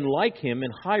hold men like him in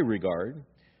high regard,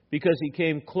 because he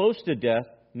came close to death,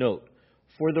 note,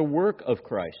 for the work of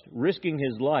Christ, risking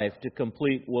his life to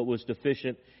complete what was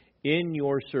deficient in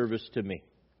your service to me.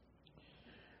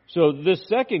 So this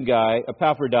second guy,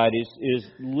 Epaphroditus, is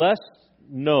less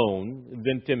known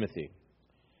than Timothy.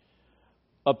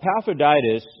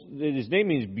 Epaphroditus, his name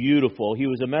means beautiful. He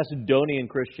was a Macedonian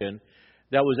Christian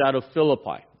that was out of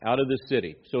Philippi, out of the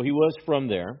city. So he was from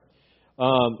there.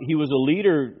 He was a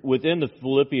leader within the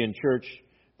Philippian church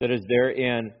that is there,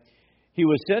 and he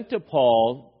was sent to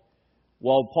Paul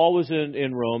while Paul was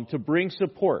in Rome to bring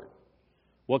support.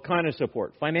 What kind of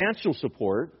support? Financial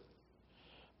support.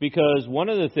 Because one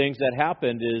of the things that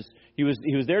happened is he was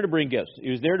there to bring gifts. He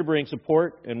was there to bring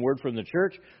support and word from the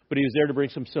church, but he was there to bring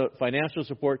some financial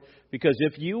support. Because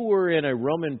if you were in a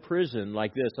Roman prison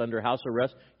like this under house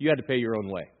arrest, you had to pay your own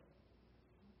way.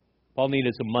 Paul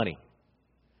needed some money.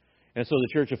 And so the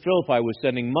church of Philippi was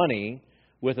sending money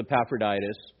with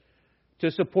Epaphroditus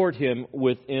to support him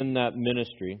within that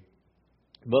ministry.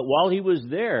 But while he was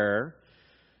there,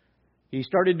 he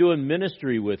started doing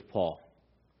ministry with Paul.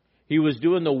 He was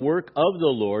doing the work of the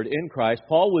Lord in Christ.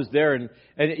 Paul was there, and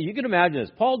you can imagine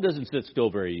this. Paul doesn't sit still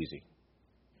very easy.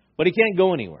 But he can't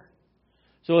go anywhere.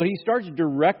 So he starts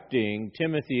directing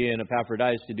Timothy and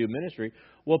Epaphroditus to do ministry.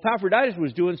 Well, Epaphroditus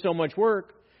was doing so much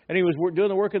work, and he was doing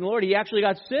the work of the Lord, he actually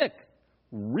got sick.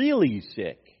 Really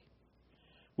sick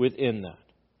within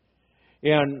that.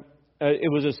 And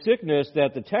it was a sickness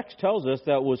that the text tells us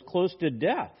that was close to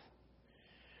death.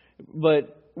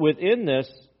 But within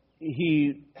this,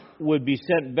 he would be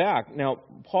sent back. Now,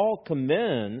 Paul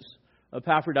commends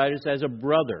Epaphroditus as a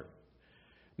brother.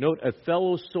 Note, a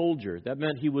fellow soldier. That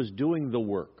meant he was doing the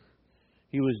work.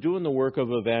 He was doing the work of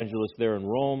evangelist there in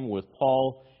Rome with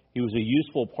Paul. He was a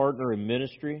useful partner in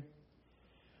ministry.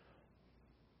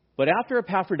 But after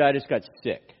Epaphroditus got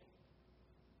sick,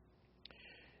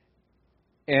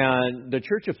 and the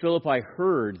church of Philippi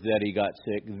heard that he got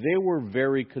sick, they were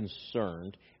very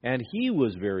concerned, and he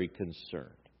was very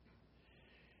concerned.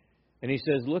 And he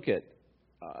says, look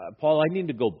Paul, I need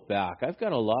to go back. I've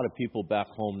got a lot of people back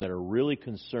home that are really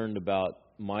concerned about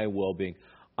my well-being.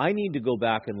 I need to go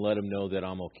back and let them know that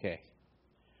I'm okay,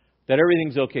 that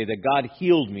everything's okay, that God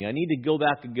healed me. I need to go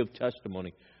back and give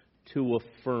testimony to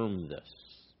affirm this.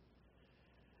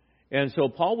 And so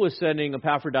Paul was sending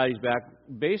Epaphroditus back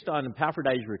based on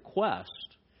Epaphroditus' request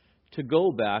to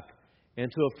go back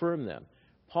and to affirm them.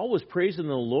 Paul was praising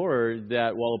the Lord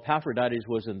that while Epaphroditus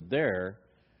wasn't there,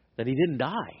 that he didn't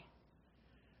die.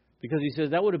 Because he says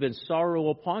that would have been sorrow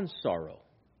upon sorrow.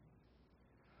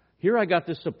 Here I got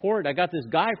this support. I got this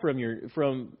guy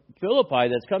from Philippi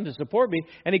that's come to support me,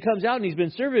 and he comes out and he's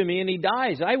been serving me and he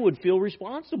dies. I would feel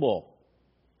responsible.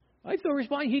 I feel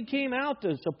responsible. He came out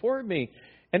to support me,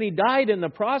 and he died in the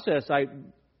process. I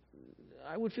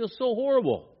would feel so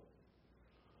horrible.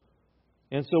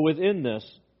 And so within this,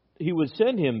 he would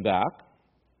send him back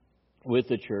with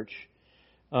the church.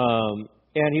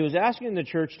 And he was asking the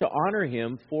church to honor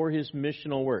him for his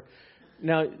missional work.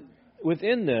 Now,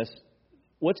 within this,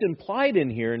 what's implied in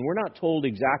here, and we're not told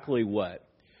exactly what,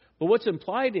 but what's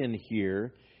implied in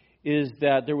here is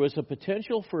that there was a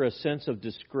potential for a sense of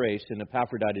disgrace in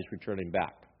Epaphroditus returning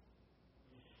back.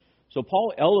 So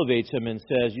Paul elevates him and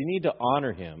says, you need to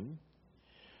honor him.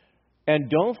 And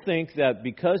don't think that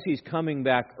because he's coming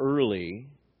back early,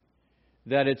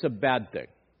 that it's a bad thing.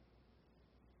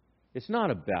 It's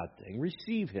not a bad thing.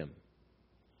 Receive him.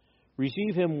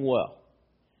 Receive him well.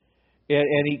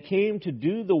 And he came to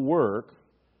do the work,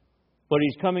 but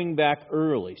he's coming back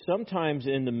early. Sometimes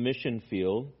in the mission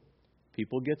field,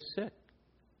 people get sick.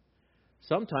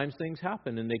 Sometimes things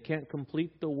happen and they can't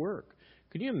complete the work.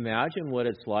 Can you imagine what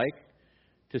it's like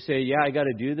to say, yeah, I got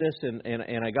to do this, and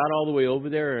I got all the way over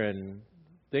there and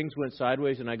things went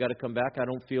sideways and I got to come back. I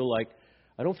don't feel like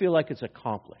it's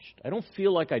accomplished. I don't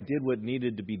feel like I did what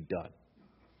needed to be done.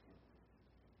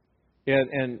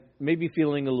 And maybe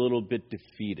feeling a little bit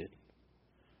defeated.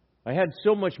 I had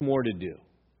so much more to do.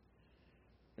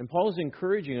 And Paul's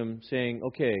encouraging him, saying,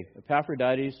 okay,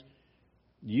 Epaphroditus,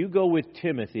 you go with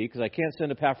Timothy, because I can't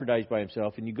send Epaphroditus by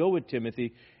himself, and you go with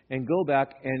Timothy and go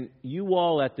back, and you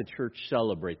all at the church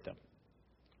celebrate them.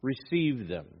 Receive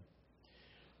them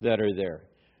that are there.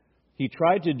 He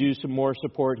tried to do some more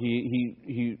support.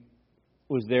 He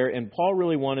was there, and Paul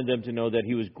really wanted them to know that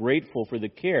he was grateful for the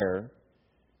care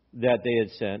that they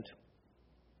had sent,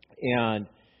 and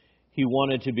he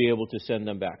wanted to be able to send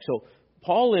them back. So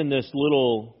Paul, in this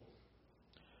little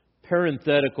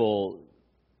parenthetical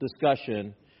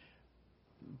discussion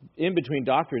in between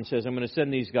doctrine, says, I'm going to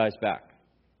send these guys back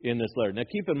in this letter. Now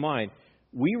keep in mind,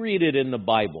 we read it in the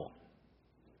Bible.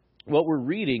 What we're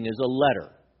reading is a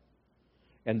letter.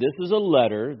 And this is a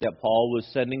letter that Paul was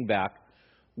sending back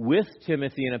with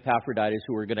Timothy and Epaphroditus,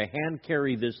 who were going to hand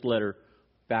carry this letter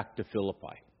back to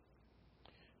Philippi.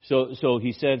 So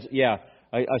he says, yeah,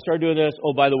 I started doing this.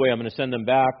 Oh, by the way, I'm going to send them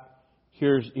back.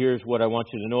 Here's what I want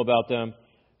you to know about them.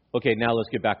 Okay, now let's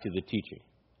get back to the teaching.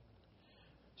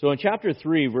 So in chapter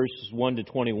 3, verses 1 to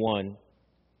 21,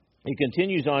 he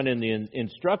continues on in the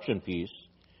instruction piece,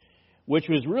 which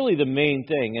was really the main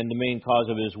thing and the main cause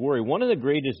of his worry. One of the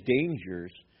greatest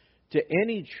dangers to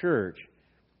any church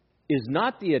is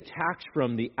not the attacks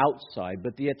from the outside,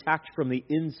 but the attacks from the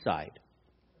inside.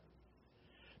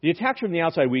 The attacks from the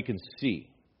outside we can see,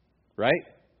 right?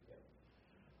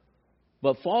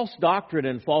 But false doctrine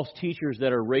and false teachers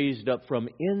that are raised up from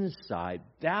inside,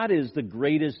 that is the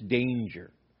greatest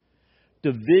danger.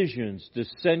 Divisions,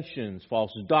 dissensions,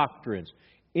 false doctrines,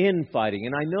 infighting.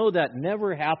 And I know that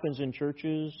never happens in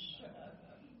churches.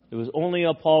 It was only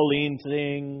a Pauline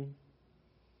thing.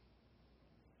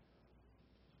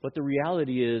 But the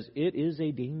reality is, it is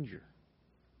a danger.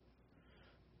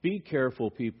 Be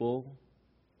careful, people,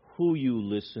 who you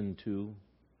listen to,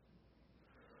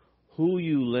 who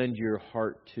you lend your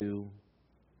heart to,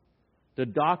 the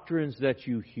doctrines that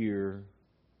you hear.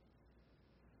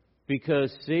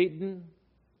 Because Satan,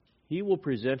 he will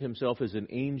present himself as an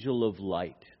angel of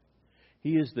light.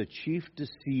 He is the chief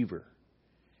deceiver.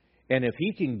 And if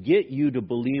he can get you to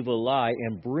believe a lie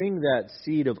and bring that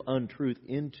seed of untruth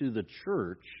into the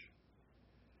church,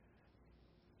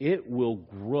 it will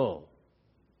grow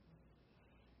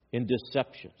in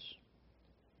deceptions.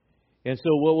 And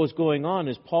so what was going on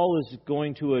is Paul is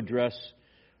going to address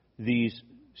these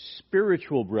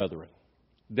spiritual brethren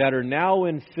that are now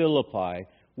in Philippi.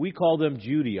 We call them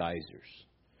Judaizers.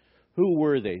 Who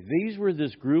were they? These were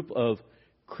this group of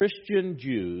Christian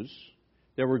Jews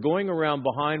that were going around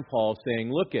behind Paul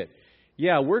saying, look it,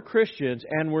 yeah, we're Christians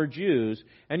and we're Jews,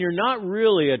 and you're not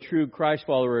really a true Christ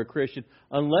follower or a Christian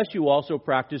unless you also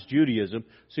practice Judaism.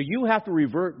 So you have to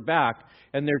revert back,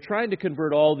 and they're trying to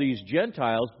convert all these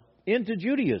Gentiles into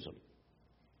Judaism.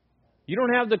 You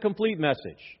don't have the complete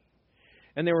message.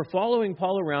 And they were following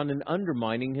Paul around and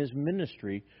undermining his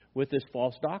ministry with this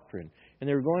false doctrine. And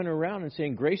they were going around and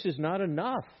saying, grace is not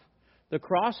enough. The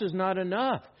cross is not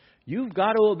enough. You've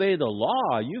got to obey the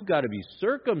law. You've got to be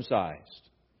circumcised.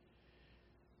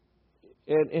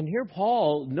 And here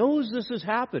Paul knows this is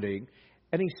happening,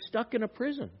 and he's stuck in a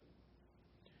prison.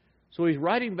 So he's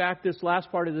writing back this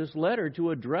last part of this letter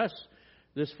to address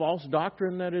this false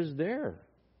doctrine that is there.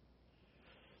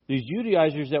 These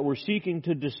Judaizers that were seeking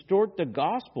to distort the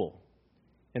gospel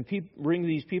and bring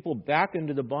these people back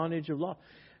into the bondage of law.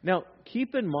 Now,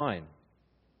 keep in mind,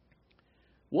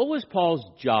 what was Paul's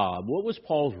job? What was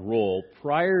Paul's role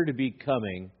prior to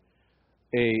becoming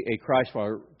a Christ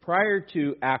follower? Prior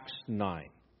to Acts 9.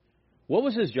 What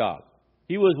was his job?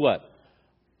 He was what?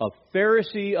 A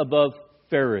Pharisee above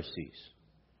Pharisees.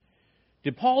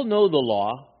 Did Paul know the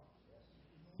law?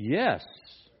 Yes.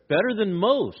 Better than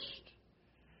most.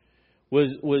 Was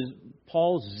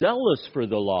Paul zealous for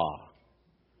the law?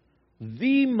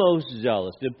 The most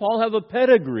zealous. Did Paul have a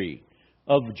pedigree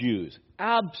of Jews?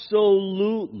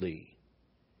 Absolutely.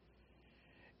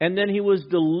 And then he was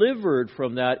delivered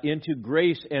from that into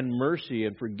grace and mercy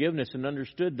and forgiveness, and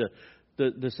understood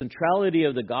the centrality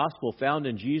of the gospel found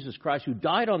in Jesus Christ, who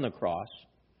died on the cross,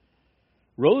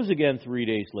 rose again 3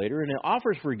 days later, and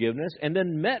offers forgiveness, and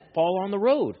then met Paul on the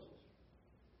road.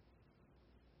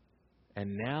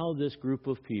 And now this group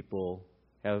of people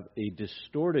have a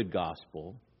distorted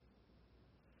gospel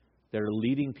that are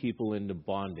leading people into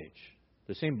bondage,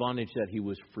 the same bondage that he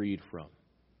was freed from.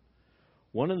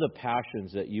 One of the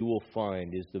passions that you will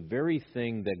find is the very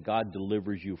thing that God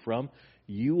delivers you from,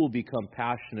 you will become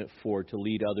passionate for to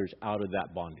lead others out of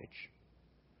that bondage.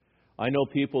 I know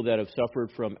people that have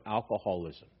suffered from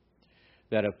alcoholism,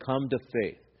 that have come to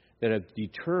faith, that have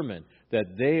determined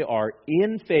that they are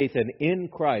in faith and in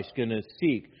Christ going to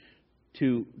seek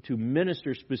to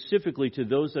minister specifically to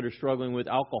those that are struggling with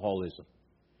alcoholism.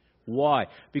 Why?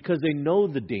 Because they know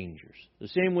the dangers. The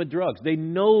same with drugs. They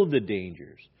know the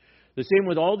dangers. The same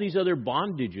with all these other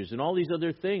bondages and all these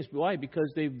other things. Why?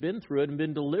 Because they've been through it and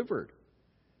been delivered.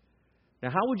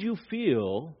 Now, how would you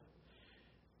feel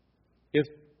if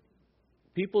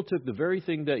people took the very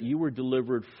thing that you were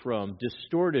delivered from,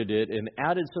 distorted it, and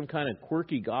added some kind of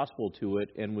quirky gospel to it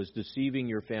and was deceiving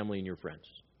your family and your friends?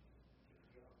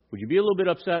 Would you be a little bit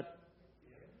upset?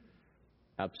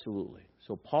 Absolutely.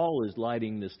 So Paul is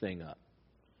lighting this thing up.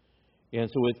 And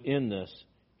so within this,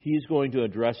 he's going to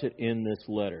address it in this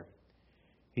letter.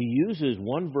 He uses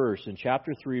one verse in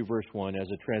chapter 3, verse 1 as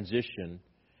a transition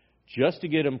just to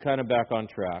get him kind of back on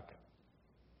track.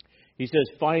 He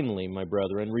says, finally, my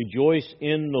brethren, rejoice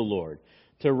in the Lord.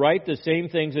 To write the same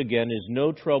things again is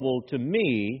no trouble to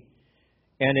me,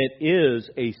 and it is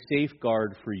a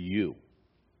safeguard for you.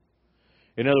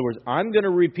 In other words, I'm going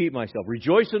to repeat myself.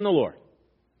 Rejoice in the Lord.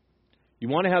 You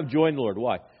want to have joy in the Lord.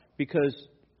 Why? Because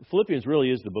Philippians really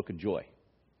is the book of joy.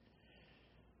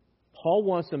 Paul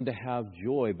wants them to have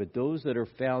joy, but those that are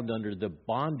found under the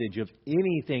bondage of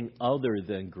anything other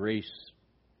than grace,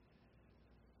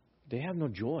 they have no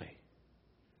joy.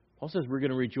 Paul says we're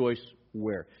going to rejoice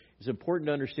where? It's important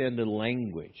to understand the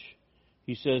language.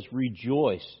 He says,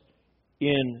 rejoice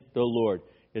in the Lord.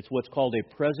 It's what's called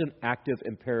a present active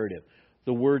imperative.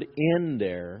 The word in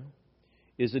there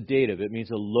is a dative. It means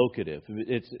a locative.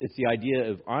 It's the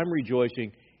idea of I'm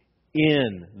rejoicing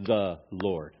in the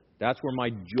Lord. That's where my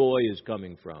joy is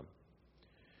coming from.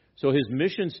 So his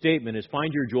mission statement is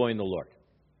find your joy in the Lord.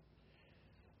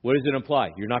 What does it imply?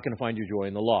 You're not going to find your joy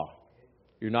in the law.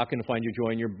 You're not going to find your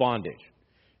joy in your bondage.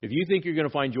 If you think you're going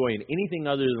to find joy in anything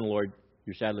other than the Lord,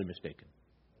 you're sadly mistaken.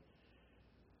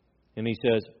 And he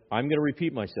says, I'm going to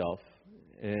repeat myself,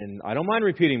 and I don't mind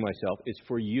repeating myself. It's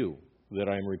for you that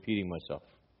I'm repeating myself.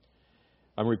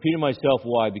 I'm repeating myself,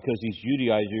 why? Because these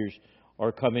Judaizers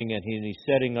are coming and he's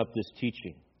setting up this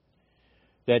teaching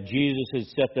that Jesus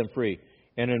has set them free.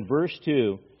 And in verse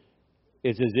 2,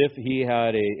 it's as if he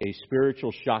had a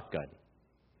spiritual shotgun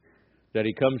that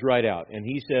he comes right out. And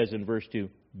he says in verse 2,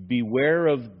 beware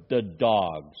of the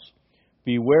dogs,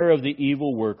 beware of the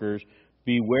evil workers,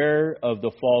 beware of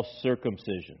the false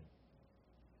circumcision.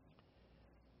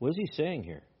 What is he saying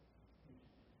here?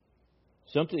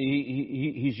 Something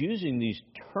he's using these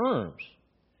terms.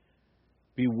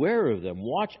 Beware of them.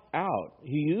 Watch out.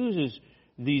 He uses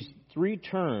these three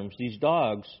terms, these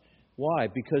dogs. Why?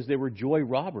 Because they were joy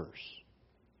robbers.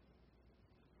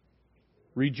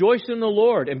 Rejoice in the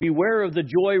Lord and beware of the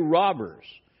joy robbers,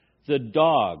 the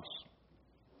dogs,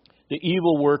 the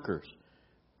evil workers,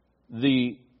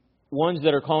 the ones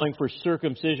that are calling for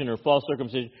circumcision or false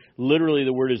circumcision. Literally,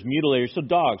 the word is mutilators. So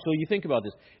dogs. So you think about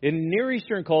this. In Near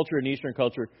Eastern culture and Eastern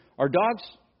culture, are dogs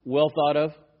well thought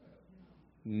of?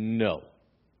 No.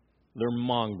 They're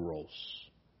mongrels.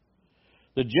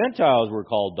 The Gentiles were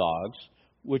called dogs,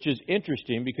 which is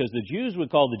interesting because the Jews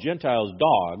would call the Gentiles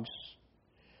dogs.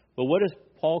 But what does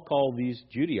Paul call these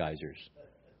Judaizers?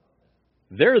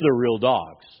 They're the real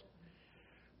dogs.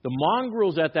 The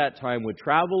mongrels at that time would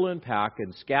travel and pack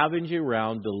and scavenge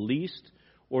around the least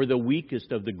or the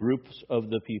weakest of the groups of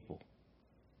the people.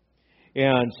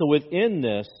 And so within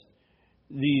this,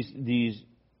 these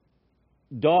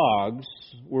dogs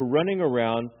were running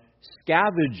around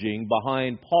scavenging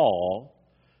behind Paul,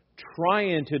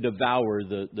 trying to devour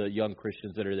the young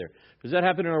Christians that are there. Does that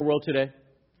happen in our world today?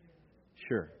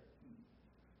 Sure.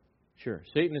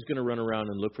 Satan is going to run around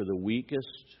and look for the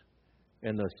weakest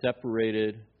and the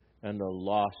separated and the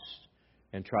lost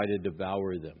and try to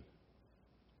devour them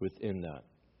within that.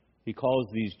 He calls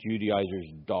these Judaizers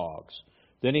dogs.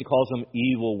 Then he calls them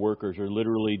evil workers, or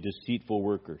literally deceitful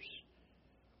workers.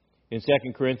 In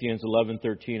 2 Corinthians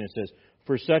 11:13 it says,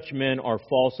 for such men are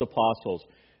false apostles,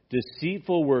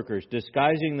 deceitful workers,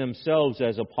 disguising themselves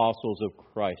as apostles of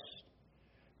Christ.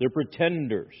 They're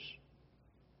pretenders.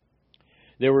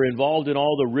 They were involved in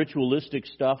all the ritualistic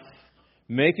stuff,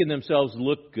 making themselves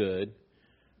look good,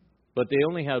 but they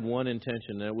only had one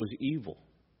intention, and it was evil.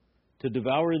 To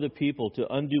devour the people, to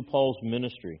undo Paul's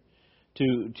ministry,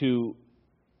 to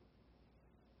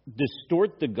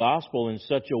distort the gospel in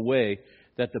such a way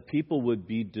that the people would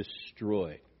be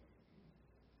destroyed.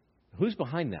 Who's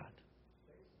behind that?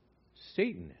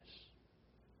 Satan is.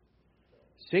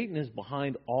 Satan is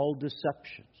behind all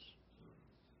deceptions.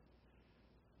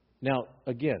 Now,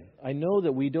 again, I know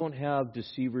that we don't have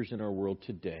deceivers in our world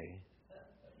today.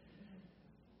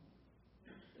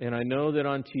 And I know that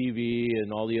on TV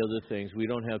and all the other things, we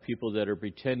don't have people that are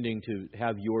pretending to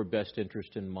have your best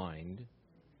interest in mind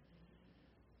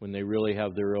when they really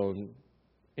have their own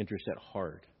interest at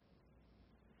heart.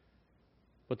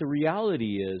 But the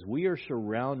reality is we are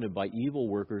surrounded by evil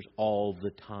workers all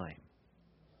the time.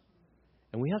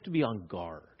 And we have to be on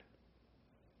guard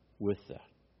with that.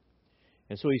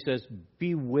 And so he says,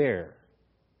 beware.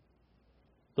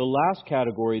 The last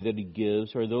category that he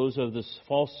gives are those of the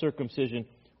false circumcision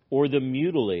or the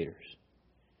mutilators.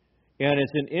 And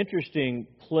it's an interesting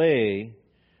play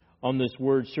on this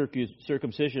word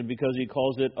circumcision because he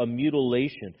calls it a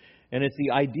mutilation. And it's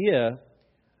the idea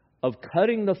of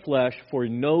cutting the flesh for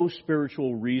no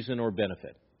spiritual reason or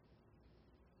benefit.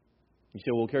 You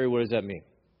say, well, Kerry, what does that mean?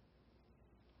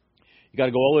 You got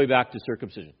to go all the way back to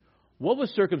circumcision. What was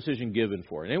circumcision given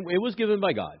for? And it was given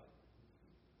by God.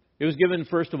 It was given,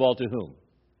 first of all, to whom?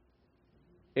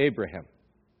 Abraham.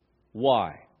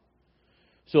 Why?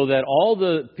 So that all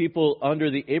the people under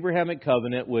the Abrahamic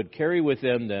covenant would carry with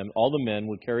them, all the men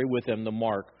would carry with them the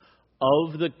mark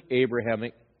of the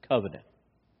Abrahamic covenant.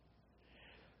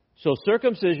 So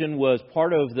circumcision was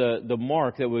part of the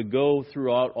mark that would go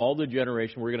throughout all the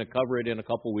generation. We're going to cover it in a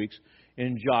couple weeks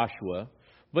in Joshua.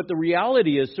 But the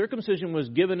reality is circumcision was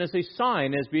given as a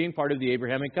sign as being part of the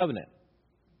Abrahamic covenant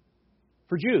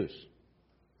for Jews.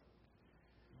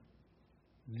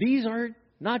 These are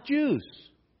not Jews.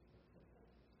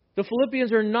 The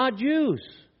Philippians are not Jews.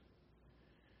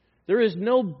 There is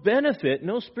no benefit,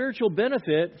 no spiritual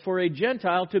benefit for a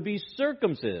Gentile to be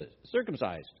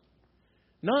circumcised.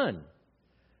 None.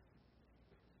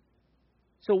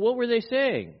 So what were they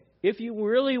saying? If you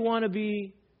really want to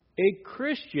be a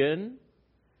Christian,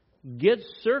 get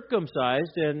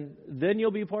circumcised and then you'll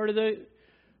be part of the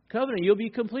covenant. You'll be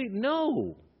complete.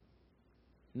 No.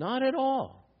 Not at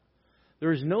all.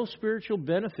 There is no spiritual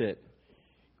benefit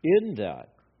in that.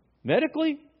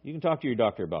 Medically, you can talk to your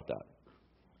doctor about that.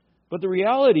 But the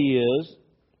reality is,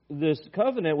 this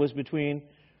covenant was between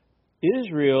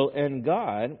Israel and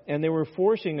God, and they were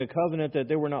forcing a covenant that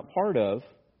they were not part of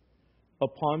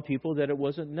upon people that it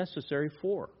wasn't necessary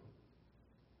for.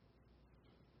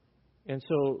 And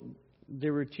so they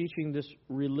were teaching this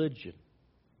religion.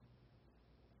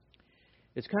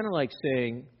 It's kind of like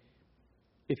saying,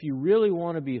 if you really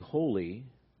want to be holy,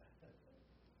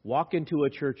 walk into a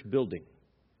church building.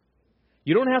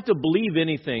 You don't have to believe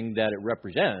anything that it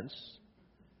represents.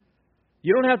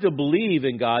 You don't have to believe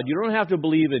in God. You don't have to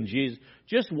believe in Jesus.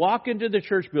 Just walk into the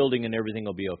church building and everything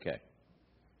will be okay.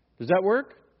 Does that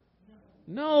work?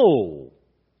 No.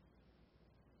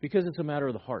 Because it's a matter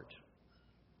of the heart.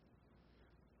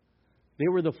 They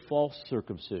were the false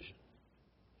circumcision.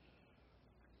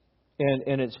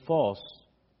 And it's false.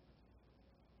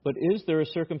 But is there a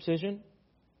circumcision?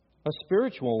 A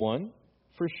spiritual one,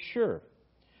 for sure.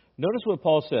 Notice what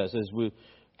Paul says as we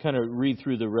kind of read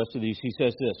through the rest of these. He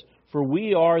says this, "For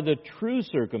we are the true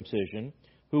circumcision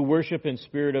who worship in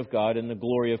spirit of God and the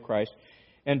glory of Christ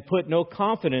and put no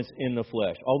confidence in the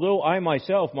flesh. Although I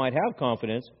myself might have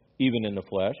confidence even in the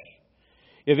flesh.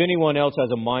 If anyone else has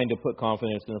a mind to put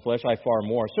confidence in the flesh, I far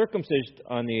more. Circumcised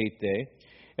on the 8th day,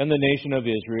 and the nation of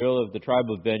Israel, of the tribe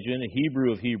of Benjamin, a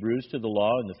Hebrew of Hebrews, to the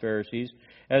law and the Pharisees,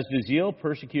 as to zeal,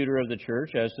 persecutor of the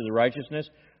church, as to the righteousness,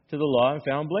 to the law, and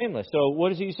found blameless." So what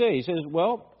does he say? He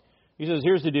says,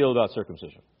 here's the deal about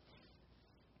circumcision.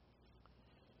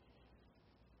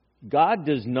 God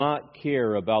does not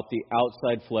care about the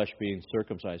outside flesh being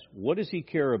circumcised. What does He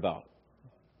care about?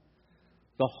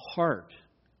 The heart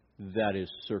that is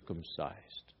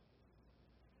circumcised.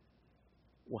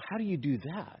 Well, how do you do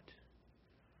that?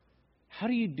 How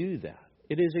do you do that?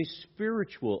 It is a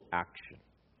spiritual action.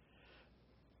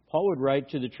 Paul would write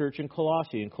to the church in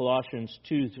Colossae, in Colossians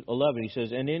 2:11, he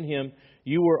says, "And in Him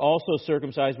you were also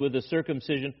circumcised with a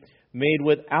circumcision made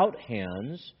without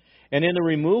hands, and in the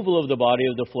removal of the body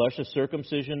of the flesh, a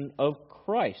circumcision of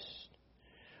Christ."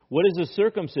 What is a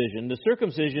circumcision? The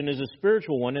circumcision is a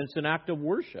spiritual one, and it's an act of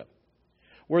worship.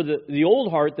 Where the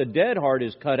old heart, the dead heart,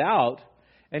 is cut out,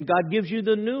 and God gives you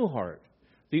the new heart.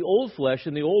 The old flesh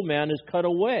and the old man is cut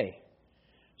away,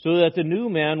 so that the new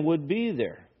man would be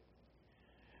there.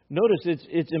 Notice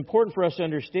it's important for us to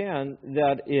understand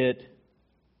that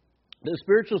the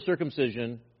spiritual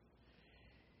circumcision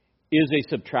is a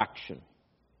subtraction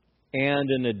and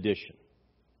an addition.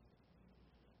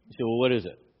 You say, well, what is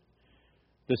it?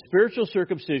 The spiritual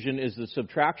circumcision is the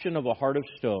subtraction of a heart of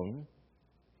stone,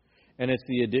 and it's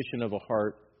the addition of a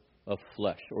heart of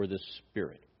flesh, or the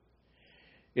spirit.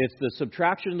 It's the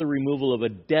subtraction and the removal of a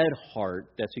dead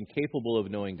heart that's incapable of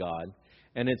knowing God,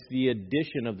 and it's the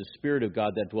addition of the Spirit of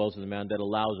God that dwells in the man that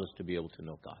allows us to be able to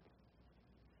know God.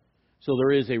 So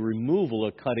there is a removal,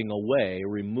 a cutting away, a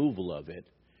removal of it,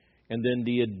 and then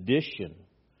the addition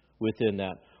within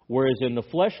that. Whereas in the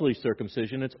fleshly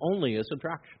circumcision, it's only a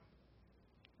subtraction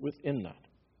within that.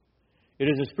 It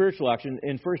is a spiritual action.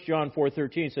 In 1 John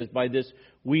 4:13 it says, "By this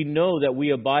we know that we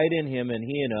abide in Him and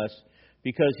He in us,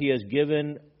 because He has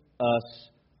given us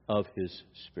of His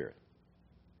Spirit."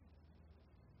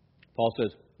 Paul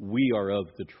says, we are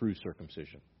of the true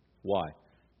circumcision. Why?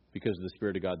 Because of the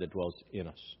Spirit of God that dwells in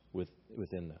us,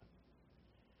 within that.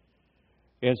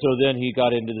 And so then he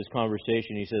got into this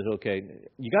conversation. He says, okay,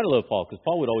 you got to love Paul, because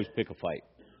Paul would always pick a fight.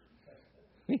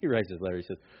 He writes his letter. He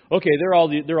says, okay, they're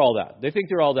all that. They think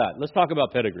they're all that. Let's talk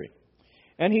about pedigree.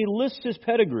 And he lists his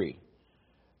pedigree.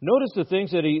 Notice the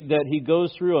things that he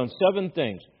goes through on 7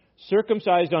 things.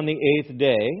 Circumcised on the 8th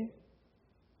day,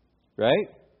 right?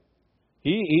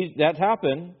 That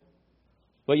happened,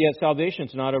 but yet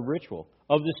salvation's not of ritual.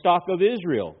 Of the stock of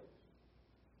Israel,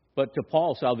 but to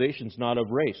Paul, salvation's not of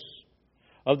race.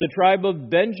 Of the tribe of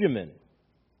Benjamin,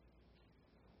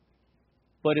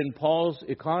 but in Paul's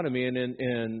economy and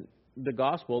in the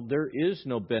gospel, there is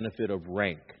no benefit of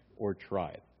rank or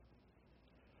tribe.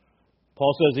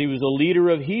 Paul says he was a leader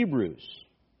of Hebrews.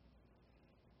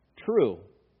 True.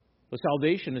 But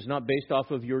salvation is not based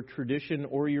off of your tradition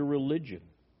or your religion.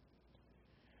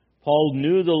 Paul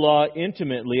knew the law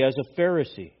intimately as a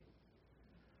Pharisee.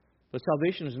 But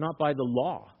salvation is not by the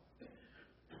law.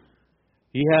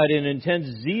 He had an intense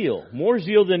zeal, more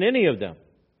zeal than any of them.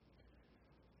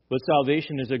 But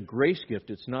salvation is a grace gift.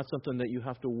 It's not something that you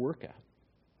have to work at.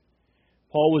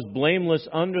 Paul was blameless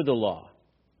under the law.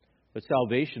 But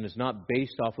salvation is not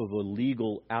based off of a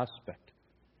legal aspect.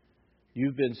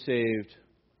 You've been saved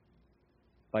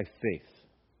by faith,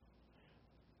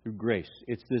 through grace.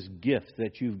 It's this gift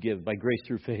that you've given by grace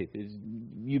through faith.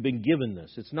 You've been given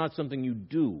this. It's not something you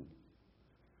do.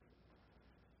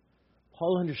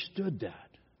 Paul understood that.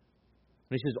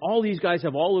 And he says, all these guys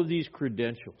have all of these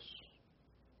credentials.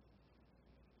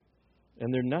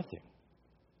 And they're nothing.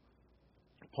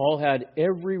 Paul had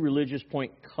every religious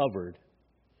point covered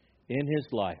in his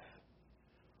life,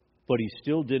 but he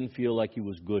still didn't feel like he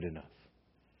was good enough.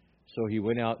 So he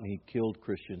went out and he killed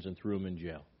Christians and threw them in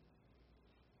jail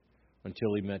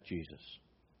until he met Jesus.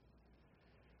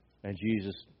 And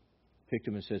Jesus picked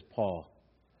him and says, Paul,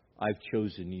 I've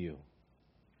chosen you.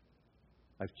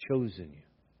 I've chosen you.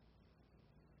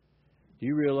 Do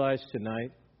you realize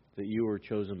tonight that you were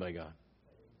chosen by God?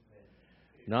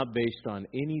 Not based on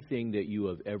anything that you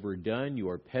have ever done,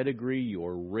 your pedigree,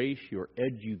 your race, your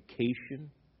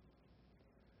education.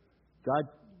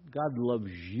 God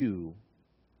loves you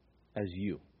as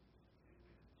you.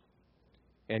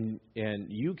 And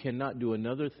you cannot do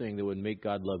another thing that would make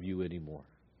God love you anymore,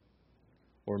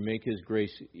 or make His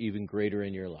grace even greater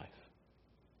in your life.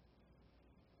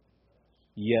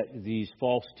 Yet these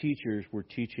false teachers were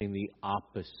teaching the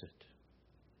opposite.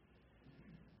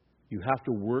 You have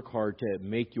to work hard to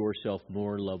make yourself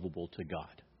more lovable to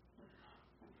God.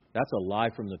 That's a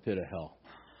lie from the pit of hell.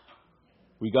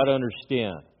 We got to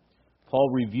understand. Paul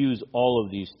reviews all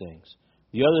of these things.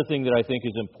 The other thing that I think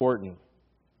is important,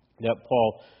 that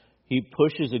Paul, he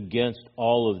pushes against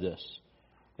all of this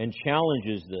and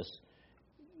challenges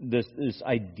this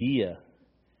idea.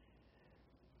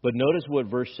 But notice what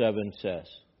verse 7 says.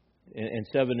 And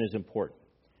 7 is important.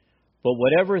 But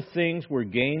whatever things were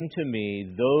gained to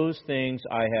me, those things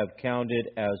I have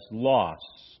counted as loss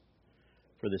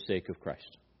for the sake of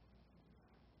Christ.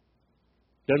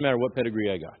 Doesn't matter what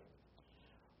pedigree I got.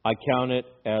 I count it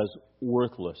as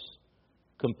worthless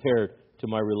compared to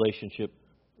my relationship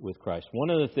with Christ. One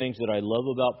of the things that I love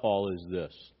about Paul is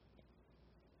this.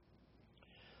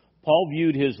 Paul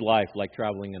viewed his life like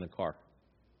traveling in a car.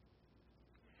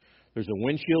 There's a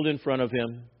windshield in front of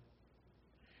him,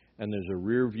 and there's a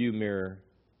rear view mirror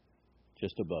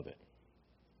just above it.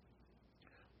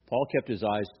 Paul kept his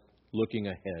eyes looking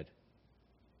ahead,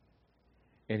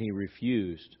 and he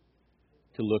refused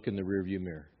to look in the rear view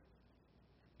mirror.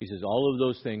 He says, all of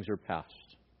those things are past.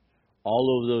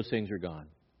 All of those things are gone.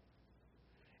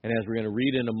 And as we're going to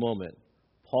read in a moment,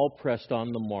 Paul pressed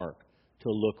on the mark to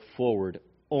look forward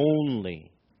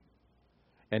only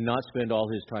and not spend all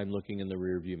his time looking in the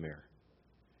rear view mirror.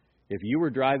 If you were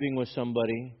driving with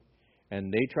somebody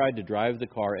and they tried to drive the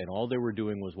car and all they were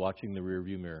doing was watching the rear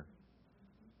view mirror,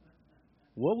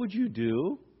 what would you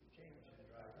do?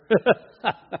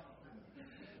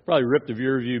 Probably rip the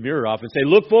rear view mirror off and say,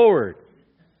 look forward.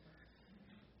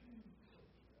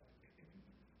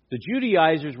 The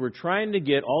Judaizers were trying to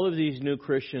get all of these new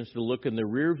Christians to look in the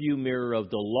rear view mirror of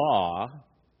the law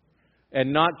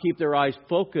and not keep their eyes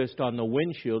focused on the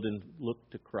windshield and look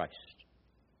to Christ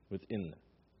within them.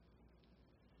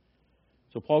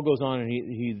 So Paul goes on and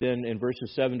he then in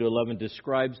verses 7 to 11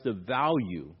 describes the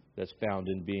value that's found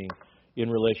in being in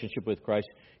relationship with Christ.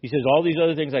 He says, all these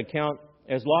other things I count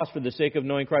as loss for the sake of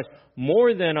knowing Christ,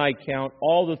 more than I count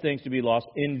all the things to be lost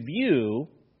in view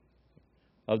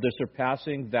of the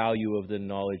surpassing value of the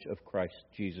knowledge of Christ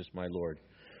Jesus my Lord,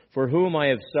 for whom I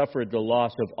have suffered the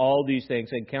loss of all these things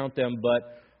and count them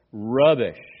but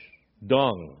rubbish,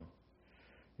 dung,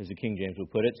 as the King James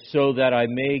would put it, so that I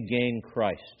may gain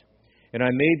Christ, and I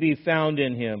may be found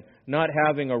in Him, not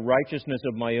having a righteousness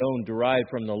of my own derived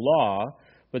from the law,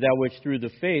 but that which through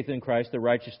the faith in Christ, the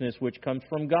righteousness which comes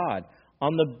from God,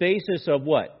 on the basis of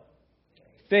what?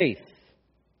 Faith.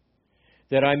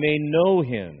 That I may know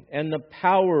Him and the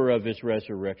power of His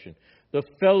resurrection, the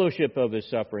fellowship of His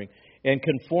suffering, and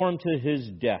conform to His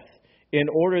death, in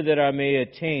order that I may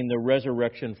attain the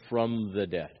resurrection from the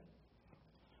dead.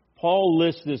 Paul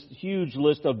lists this huge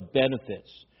list of benefits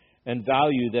and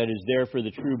value that is there for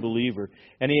the true believer.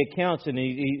 And he accounts, and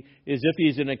he as if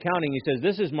he's in accounting, he says,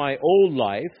 this is my old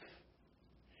life,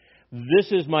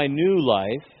 This is my new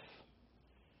life,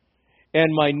 and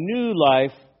my new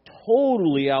life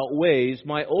totally outweighs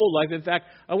my old life. In fact,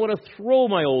 I want to throw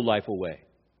my old life away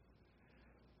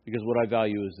because what I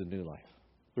value is the new life.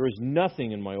 There is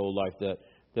nothing in my old life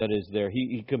that is there.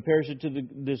 He compares it to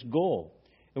this goal.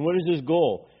 And what is this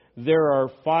goal? There are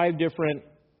 5 different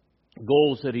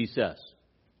goals that he says.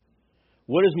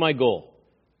 What is my goal?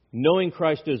 Knowing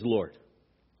Christ as Lord.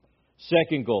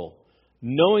 Second goal,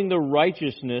 knowing the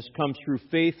righteousness comes through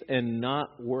faith and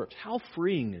not works. How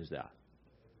freeing is that?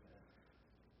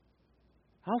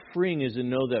 How freeing is it to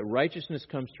know that righteousness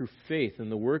comes through faith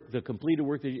and the completed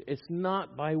work it's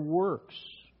not by works.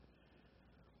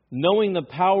 Knowing the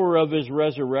power of His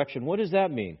resurrection. What does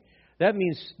that mean? That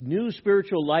means new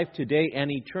spiritual life today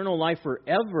and eternal life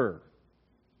forever.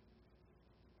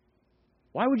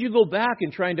 Why would you go back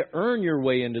and trying to earn your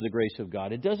way into the grace of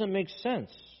God? It doesn't make sense.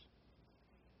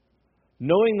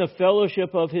 Knowing the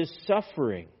fellowship of His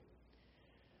suffering.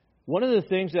 One of the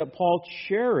things that Paul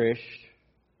cherished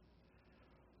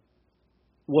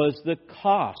was the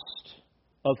cost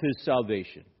of his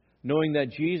salvation. Knowing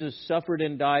that Jesus suffered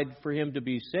and died for him to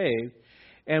be saved.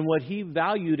 And what he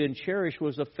valued and cherished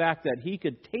was the fact that he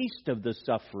could taste of the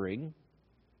suffering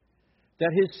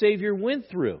that his Savior went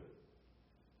through.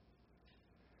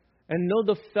 And know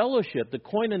the fellowship, the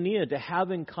koinonia to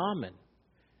have in common.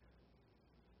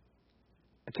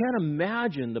 I can't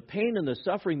imagine the pain and the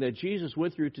suffering that Jesus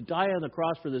went through to die on the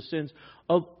cross for the sins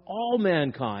of all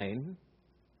mankind.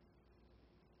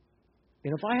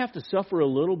 And if I have to suffer a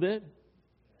little bit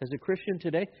as a Christian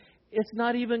today, it's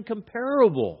not even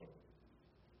comparable.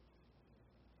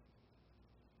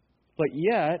 But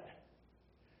yet,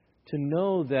 to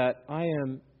know that I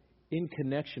am in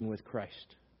connection with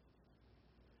Christ.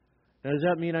 Now, does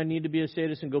that mean I need to be a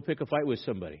sadist and go pick a fight with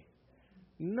somebody?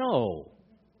 No.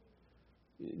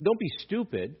 Don't be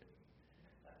stupid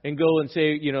and go and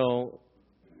say,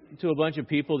 to a bunch of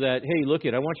people that, hey, look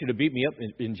it, I want you to beat me up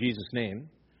in Jesus' name.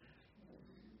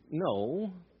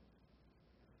 No.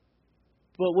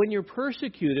 But when you're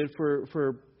persecuted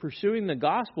for pursuing the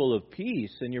gospel of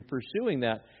peace and you're pursuing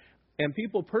that, and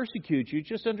people persecute you,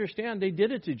 just understand they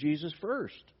did it to Jesus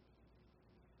first.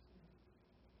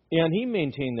 And He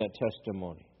maintained that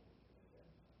testimony.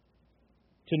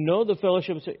 To know the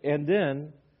fellowship, and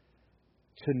then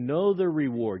to know the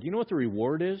reward. You know what the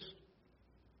reward is?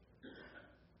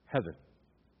 Heaven.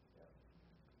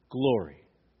 Glory.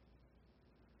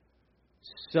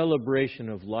 Celebration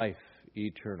of life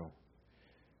eternal.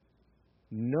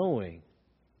 Knowing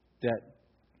that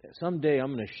someday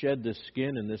I'm going to shed this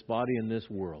skin and this body in this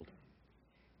world.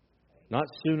 Not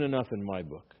soon enough in my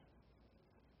book.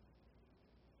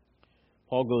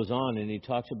 Paul goes on and he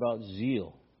talks about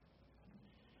zeal.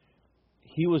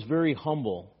 He was very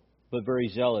humble, but very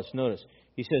zealous. Notice,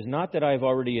 he says, not that I've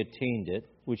already attained it,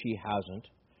 which he hasn't,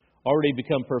 already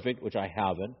become perfect, which I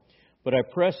haven't, but I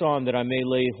press on that I may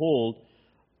lay hold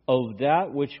of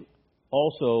that which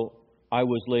also I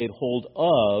was laid hold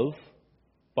of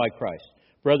by Christ.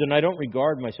 Brethren, I don't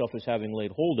regard myself as having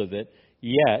laid hold of it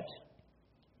yet,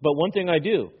 but one thing I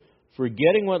do,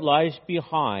 forgetting what lies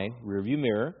behind, rearview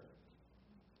mirror,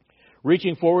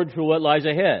 reaching forward for what lies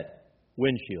ahead,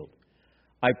 windshield.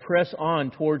 I press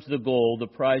on towards the goal, the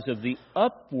prize of the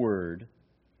upward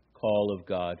call of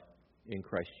God in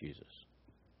Christ Jesus.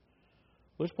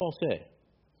 What does Paul say?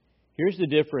 Here's the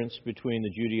difference between the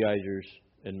Judaizers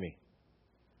and me.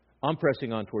 I'm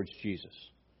pressing on towards Jesus.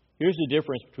 Here's the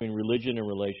difference between religion and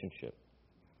relationship.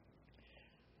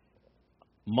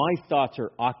 My thoughts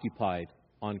are occupied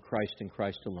on Christ and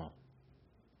Christ alone.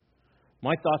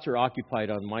 My thoughts are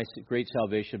occupied on my great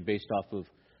salvation based off of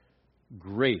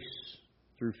grace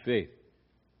through faith.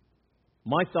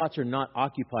 My thoughts are not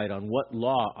occupied on what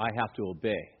law I have to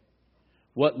obey,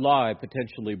 what law I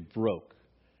potentially broke,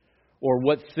 or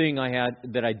what thing I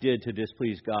had that I did to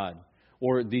displease God,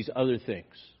 or these other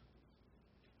things.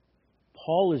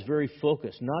 Paul is very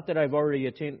focused. Not that I've already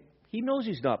attained. He knows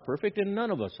he's not perfect, and none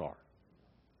of us are.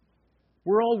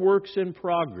 We're all works in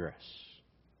progress.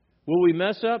 Will we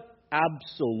mess up?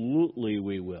 Absolutely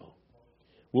we will.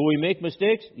 Will we make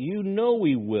mistakes? You know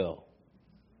we will.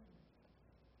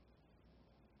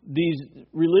 These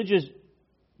religious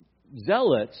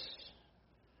zealots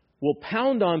will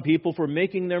pound on people for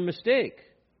making their mistake.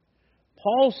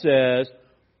 Paul says,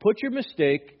 put your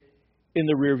mistake in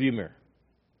the rearview mirror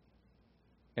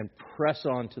and press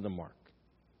on to the mark.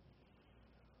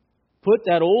 Put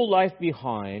that old life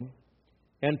behind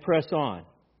and press on.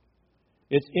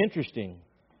 It's interesting.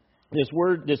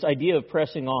 This idea of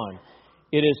pressing on,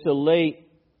 it is to lay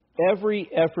every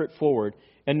effort forward.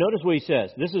 And notice what he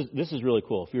says. This is really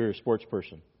cool if you're a sports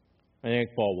person. I think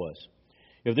Paul was.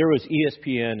 If there was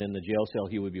ESPN in the jail cell,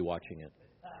 he would be watching it.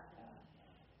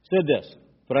 Said this,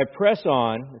 but I press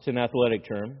on, it's an athletic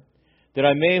term, that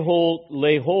I may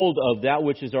lay hold of that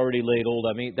which is already laid hold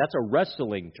of me. That's a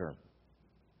wrestling term.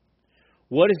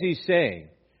 What is he saying?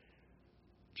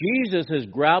 Jesus has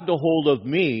grabbed a hold of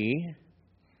me,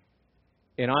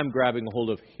 and I'm grabbing a hold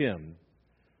of him,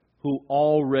 who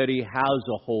already has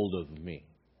a hold of me.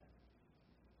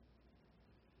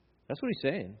 That's what he's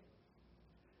saying.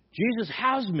 Jesus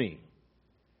has me.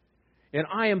 And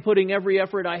I am putting every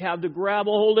effort I have to grab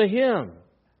a hold of him.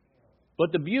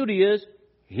 But the beauty is,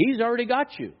 he's already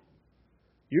got you.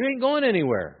 You ain't going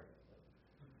anywhere.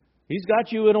 He's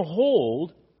got you in a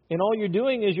hold, and all you're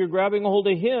doing is you're grabbing a hold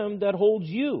of him that holds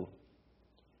you,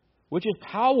 which is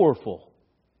powerful.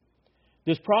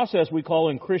 This process we call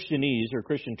in Christianese, or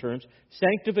Christian terms,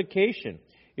 sanctification.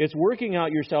 It's working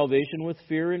out your salvation with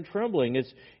fear and trembling.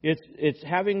 It's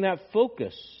having that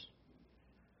focus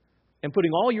and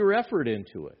putting all your effort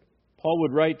into it. Paul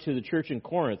would write to the church in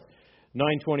Corinth,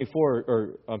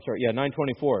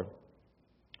 9:24.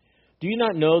 Do you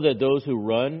not know that those who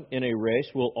run in a race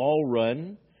will all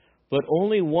run, but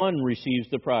only one receives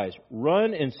the prize?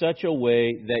 Run in such a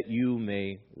way that you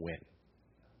may win.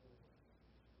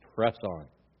 Press on.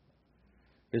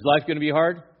 Is life going to be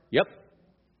hard? Yep.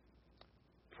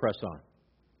 Press on.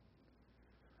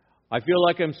 I feel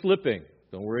like I'm slipping.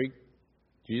 Don't worry.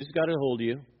 Jesus got a hold of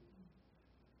you.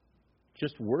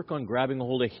 Just work on grabbing a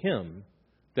hold of him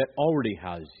that already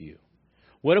has you.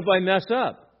 What if I mess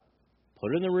up?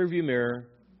 Put it in the rearview mirror,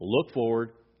 look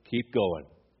forward, keep going.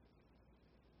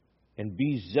 And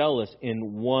be zealous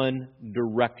in one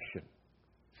direction.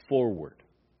 Forward.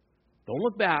 Don't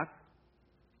look back.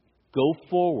 Go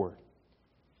forward.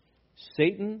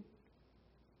 Satan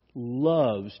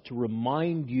loves to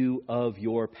remind you of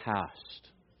your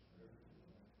past.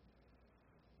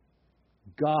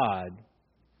 God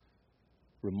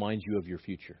reminds you of your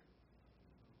future.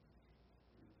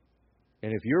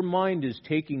 And if your mind is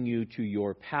taking you to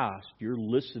your past, you're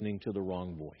listening to the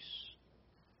wrong voice.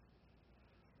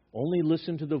 Only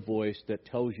listen to the voice that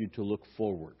tells you to look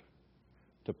forward,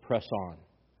 to press on.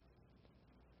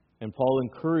 And Paul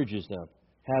encourages them,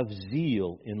 have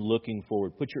zeal in looking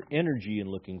forward. Put your energy in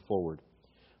looking forward.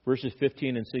 Verses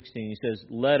 15 and 16, he says,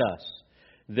 let us,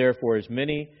 therefore, as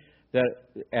many that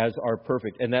as are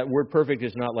perfect. And that word perfect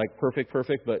is not like perfect,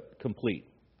 but complete.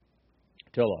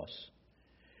 Tell us.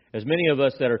 As many of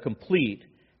us that are complete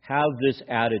have this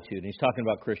attitude. And he's talking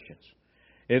about Christians.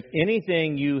 If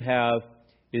anything you have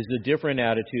is a different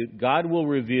attitude, God will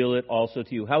reveal it also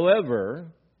to you.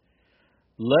 However,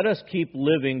 let us keep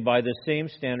living by the same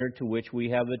standard to which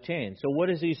we have attained. So what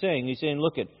is he saying? He's saying,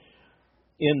 look,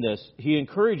 in this, he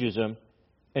encourages them,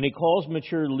 and he calls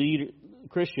mature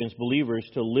Christians, believers,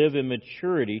 to live in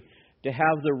maturity, to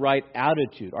have the right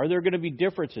attitude. Are there going to be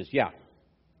differences? Yeah.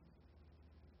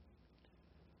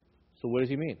 So what does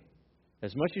he mean?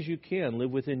 As much as you can,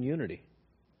 live within unity.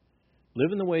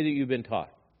 Live in the way that you've been taught.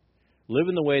 Live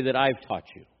in the way that I've taught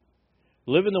you.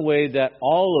 Live in the way that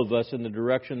all of us in the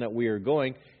direction that we are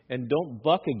going, and don't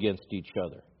buck against each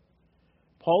other.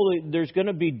 Paul, there's going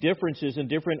to be differences and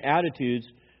different attitudes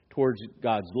towards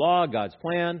God's law, God's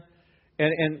plan.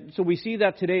 And so we see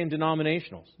that today in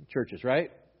denominational churches,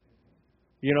 right?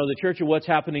 You know, the church of what's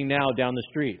happening now down the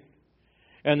street.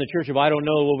 And the church of I don't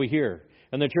know over here.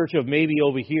 And the church of maybe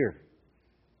over here.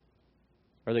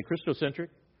 Are they Christocentric?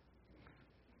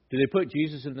 Do they put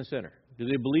Jesus in the center? Do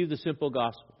they believe the simple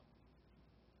gospel?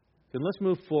 Then let's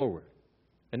move forward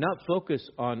and not focus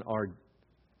on our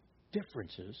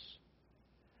differences,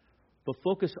 but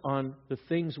focus on the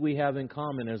things we have in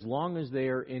common as long as they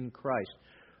are in Christ.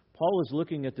 Paul is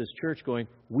looking at this church going,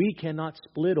 we cannot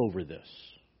split over this.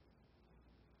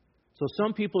 So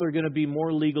some people are going to be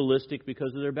more legalistic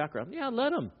because of their background. Yeah,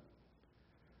 let them.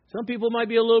 Some people might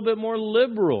be a little bit more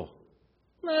liberal.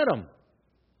 Let them.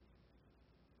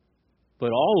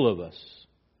 But all of us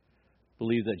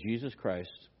believe that Jesus Christ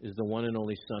is the one and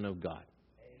only Son of God.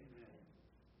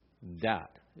 Amen.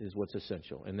 That is what's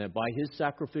essential. And that by his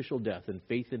sacrificial death and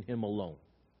faith in him alone,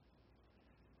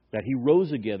 that he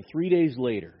rose again 3 days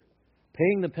later,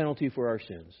 paying the penalty for our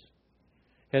sins,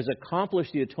 has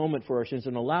accomplished the atonement for our sins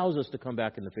and allows us to come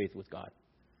back into faith with God.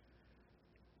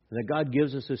 And that God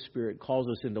gives us his Spirit, calls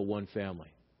us into one family.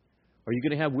 Are you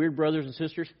going to have weird brothers and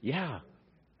sisters? Yeah,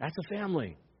 that's a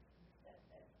family.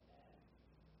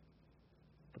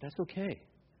 But that's okay.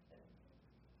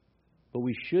 But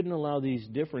we shouldn't allow these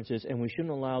differences, and we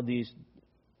shouldn't allow these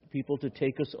people to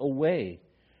take us away.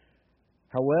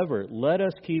 However, let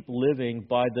us keep living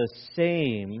by the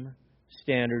same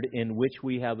standard in which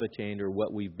we have attained or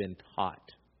what we've been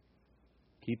taught.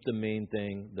 Keep the main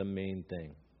thing the main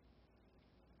thing.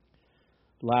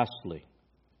 Lastly,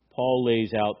 Paul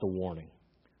lays out the warning,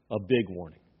 a big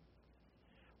warning,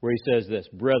 where he says this,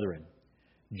 brethren,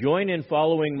 join in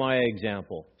following my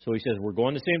example. So he says, we're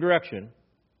going the same direction.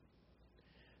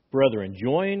 Brethren,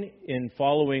 join in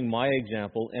following my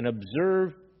example and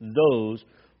observe those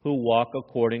who walk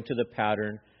according to the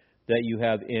pattern that you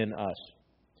have in us.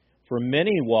 For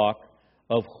many walk,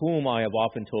 of whom I have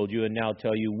often told you and now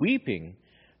tell you, weeping,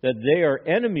 that they are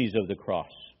enemies of the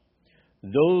cross.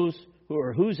 Those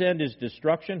whose end is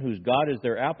destruction, whose God is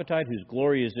their appetite, whose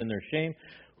glory is in their shame,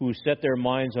 who set their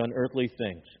minds on earthly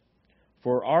things.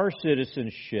 For our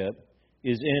citizenship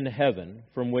is in heaven,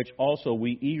 from which also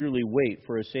we eagerly wait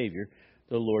for a Savior,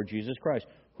 the Lord Jesus Christ,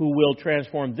 who will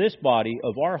transform this body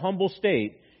of our humble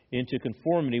state into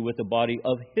conformity with the body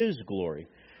of His glory,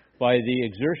 by the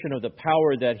exertion of the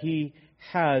power that He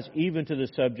has even to the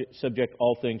subject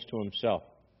all things to Himself.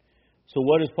 So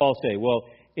what does Paul say? Well,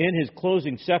 in his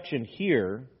closing section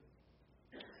here,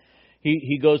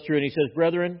 he goes through and he says,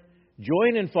 brethren,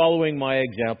 join in following my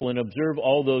example and observe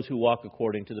all those who walk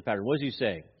according to the pattern. What is he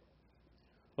saying?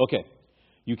 Okay,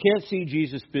 you can't see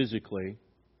Jesus physically,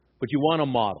 but you want a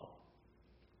model.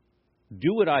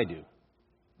 Do what I do.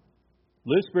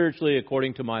 Live spiritually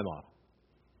according to my model.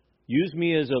 Use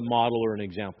me as a model or an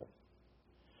example.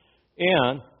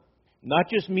 And not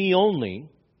just me only,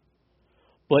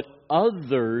 but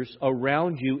others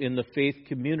around you in the faith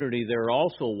community that are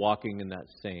also walking in that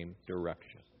same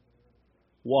direction.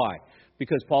 Why?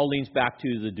 Because Paul leans back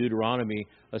to the Deuteronomy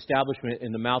establishment,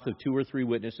 in the mouth of 2 or 3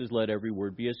 witnesses, let every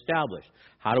word be established.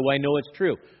 How do I know it's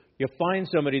true? You find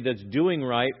somebody that's doing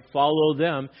right, follow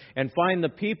them, and find the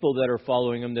people that are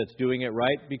following them that's doing it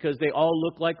right, because they all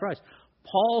look like Christ.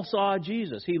 Paul saw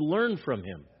Jesus. He learned from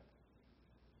him.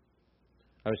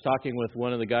 I was talking with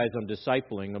one of the guys I'm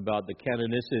discipling about the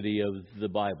canonicity of the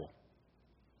Bible.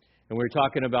 And we were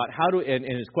talking about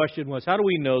and his question was, how do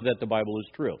we know that the Bible is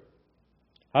true?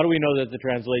 How do we know that the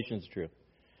translation is true?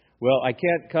 Well, I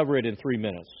can't cover it in 3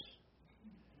 minutes.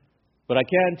 But I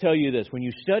can tell you this. When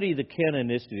you study the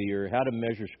canonicity, or how to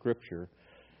measure Scripture,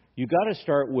 you've got to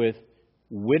start with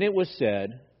when it was said,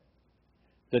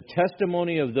 the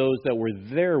testimony of those that were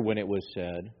there when it was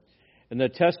said, and the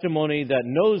testimony that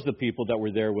knows the people that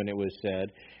were there when it was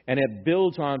said, and it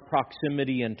builds on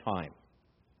proximity and time.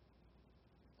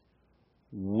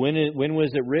 When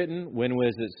was it written? When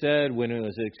was it said? When it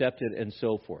was accepted? And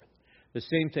so forth. The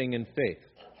same thing in faith.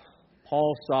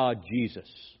 Paul saw Jesus.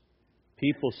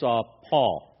 People saw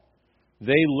Paul.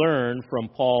 They learned from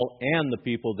Paul and the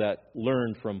people that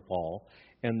learned from Paul,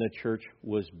 and the church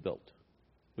was built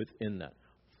within that.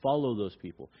 Follow those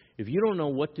people. If you don't know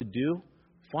what to do,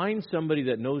 find somebody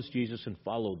that knows Jesus and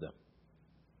follow them.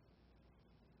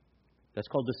 That's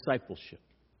called discipleship.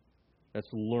 That's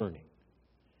learning.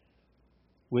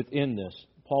 Within this,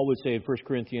 Paul would say in 1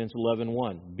 Corinthians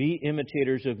 11:1, be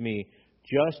imitators of me,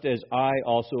 just as I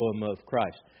also am of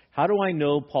Christ. How do I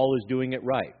know Paul is doing it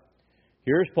right?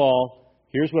 Here's Paul.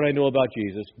 Here's what I know about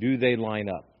Jesus. Do they line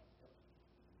up?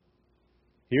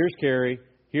 Here's Carrie.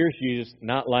 Here's Jesus.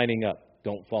 Not lining up.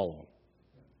 Don't follow him.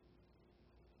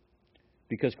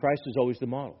 Because Christ is always the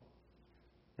model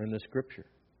in the Scripture.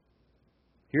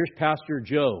 Here's Pastor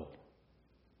Joe.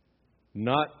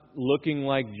 Not looking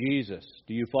like Jesus.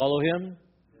 Do you follow him?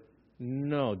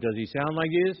 No. Does he sound like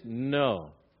Jesus?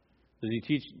 No. Does he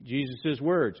teach Jesus'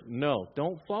 words? No.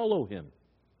 Don't follow him.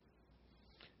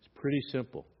 It's pretty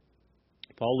simple.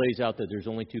 Paul lays out that there's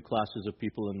only 2 classes of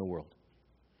people in the world.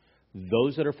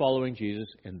 Those that are following Jesus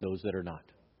and those that are not.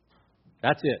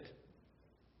 That's it.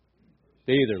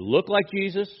 They either look like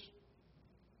Jesus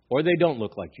or they don't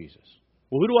look like Jesus.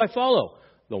 Well, who do I follow?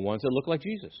 The ones that look like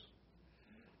Jesus.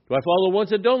 Do I follow the ones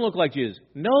that don't look like Jesus?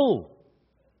 No.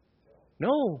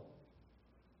 No.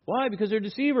 Why? Because they're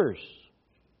deceivers.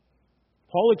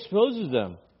 Paul exposes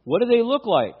them. What do they look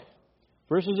like?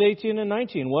 Verses 18 and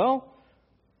 19. Well,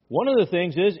 one of the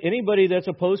things is anybody that's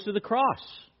opposed to the cross.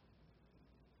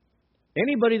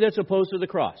 Anybody that's opposed to the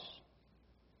cross.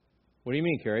 What do you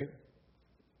mean, Carrie?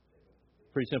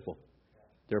 Pretty simple.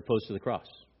 They're opposed to the cross.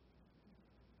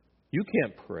 You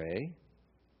can't pray.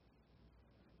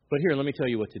 But here, let me tell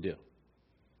you what to do.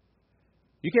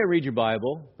 You can't read your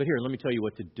Bible, but here, let me tell you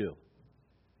what to do.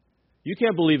 You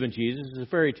can't believe in Jesus. It's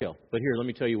a fairy tale. But here, let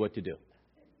me tell you what to do.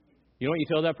 You know what you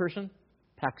tell that person?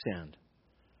 Pack sand.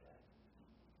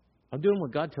 I'm doing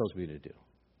what God tells me to do.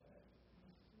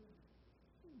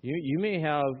 You may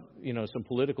have, some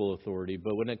political authority,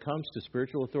 but when it comes to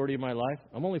spiritual authority in my life,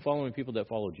 I'm only following people that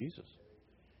follow Jesus.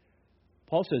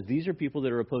 Paul says these are people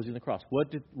that are opposing the cross.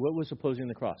 What was opposing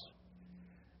the cross?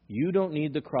 You don't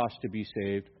need the cross to be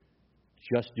saved.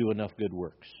 Just do enough good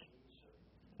works.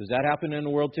 Does that happen in the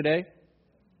world today?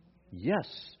 Yes.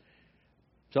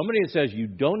 Somebody that says you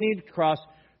don't need the cross,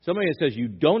 somebody that says you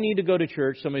don't need to go to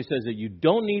church, somebody says that you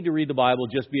don't need to read the Bible,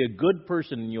 just be a good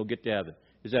person and you'll get to heaven.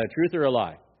 Is that a truth or a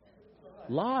lie?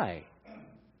 Lie.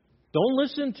 Don't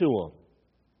listen to them.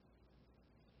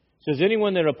 It says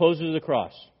anyone that opposes the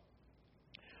cross.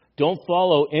 Don't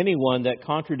follow anyone that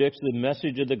contradicts the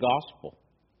message of the gospel.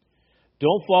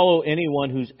 Don't follow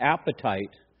anyone whose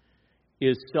appetite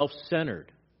is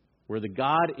self-centered, where the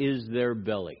God is their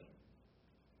belly.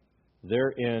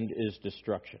 Their end is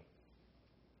destruction.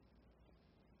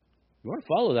 You want to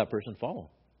follow that person, follow them.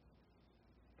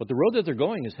 But the road that they're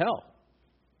going is hell.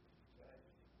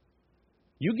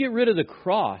 You get rid of the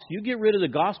cross, you get rid of the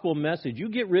gospel message, you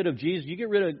get rid of Jesus, you get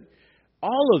rid of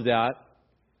all of that,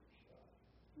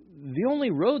 the only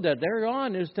road that they're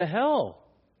on is to hell.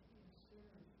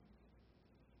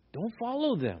 Don't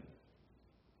follow them.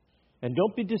 And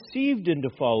don't be deceived into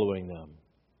following them.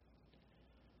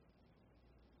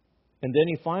 And then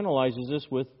he finalizes this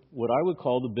with what I would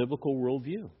call the biblical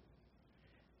worldview.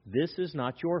 This is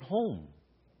not your home.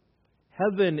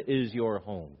 Heaven is your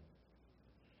home.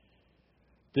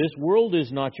 This world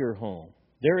is not your home.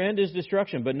 Their end is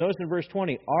destruction. But notice in verse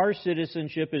 20, our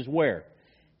citizenship is where?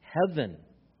 Heaven.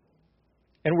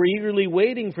 And we're eagerly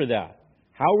waiting for that.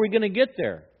 How are we going to get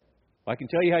there? Well, I can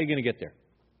tell you how you're going to get there.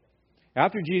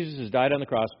 After Jesus has died on the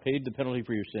cross, paid the penalty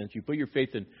for your sins, you put your faith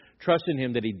and trust in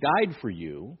Him that He died for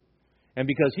you, and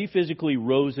because He physically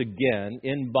rose again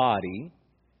in body,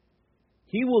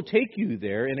 He will take you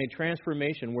there in a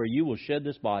transformation where you will shed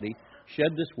this body,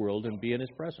 shed this world, and be in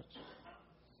His presence.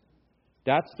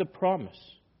 That's the promise.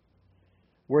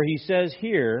 Where He says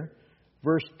here,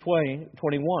 verse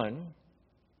 21,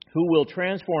 who will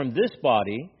transform this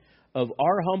body of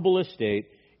our humble estate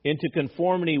into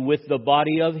conformity with the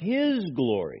body of His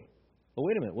glory. Oh,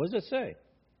 wait a minute. What does it say?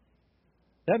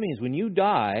 That means when you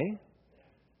die,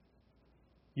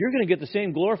 you're going to get the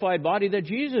same glorified body that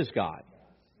Jesus got.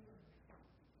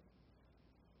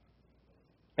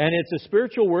 And it's a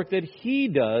spiritual work that He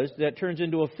does that turns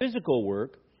into a physical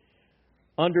work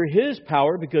under His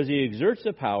power because He exerts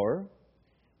the power.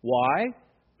 Why?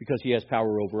 Because He has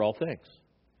power over all things.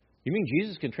 You mean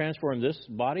Jesus can transform this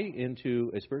body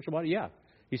into a spiritual body? Yeah.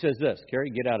 He says this, Carrie,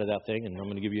 get out of that thing and I'm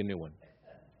going to give you a new one.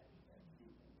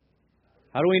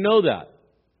 How do we know that?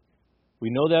 We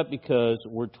know that because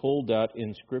we're told that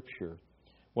in Scripture.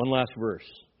 One last verse.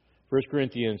 1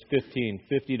 Corinthians 15,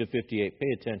 50 to 58. Pay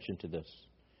attention to this.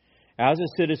 As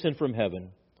a citizen from heaven,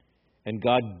 and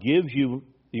God gives you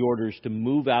the orders to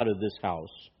move out of this house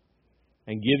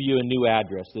and give you a new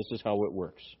address, this is how it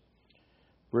works.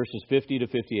 Verses 50 to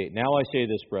 58. Now I say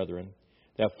this, brethren,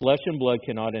 that flesh and blood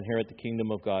cannot inherit the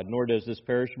kingdom of God, nor does this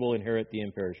perishable inherit the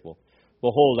imperishable.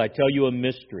 Behold, I tell you a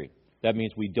mystery. That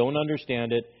means we don't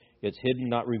understand it. It's hidden,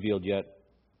 not revealed yet,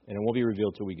 and it won't be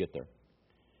revealed till we get there.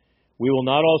 We will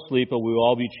not all sleep, but we will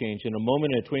all be changed in a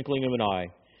moment, in a twinkling of an eye,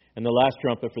 and the last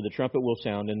trumpet, for the trumpet will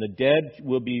sound, and the dead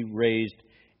will be raised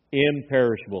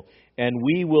imperishable, and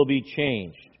we will be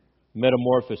changed.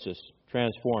 Metamorphosis,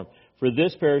 transformed. For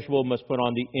this perishable must put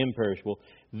on the imperishable.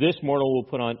 This mortal will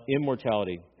put on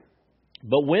immortality.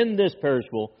 But when this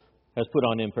perishable has put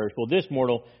on imperishable, this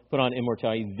mortal put on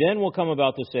immortality, then will come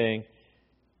about the saying,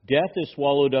 death is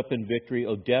swallowed up in victory.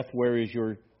 O death, where is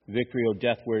your victory? O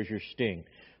death, where is your sting?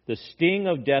 The sting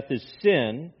of death is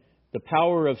sin. The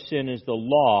power of sin is the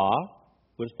law.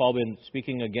 What has Paul been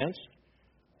speaking against?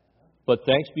 But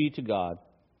thanks be to God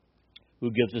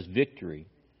who gives us victory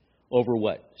over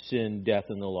what? Sin, death,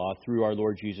 and the law through our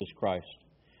Lord Jesus Christ.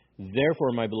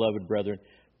 Therefore, my beloved brethren,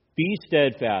 be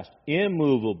steadfast,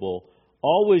 immovable,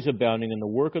 always abounding in the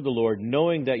work of the Lord,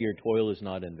 knowing that your toil is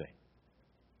not in vain.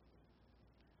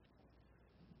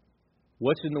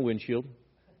 What's in the windshield?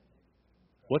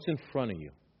 What's in front of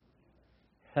you?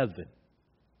 Heaven.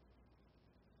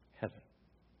 Heaven.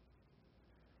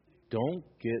 Don't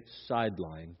get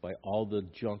sidelined by all the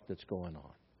junk that's going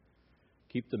on.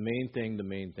 Keep the main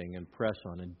thing, and press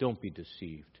on, and don't be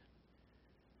deceived.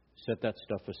 Set that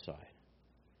stuff aside,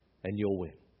 and you'll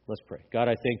win. Let's pray. God,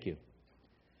 I thank you.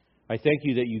 I thank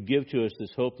you that you give to us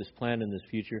this hope, this plan, and this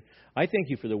future. I thank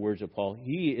you for the words of Paul.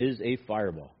 He is a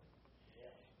fireball.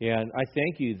 And I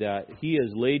thank you that he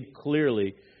has laid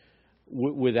clearly,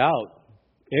 without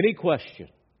any question,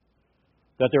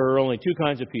 that there are only two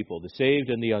kinds of people, the saved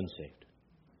and the unsaved.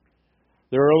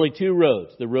 There are only two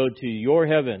roads, the road to your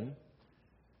heaven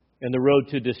and the road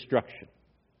to destruction.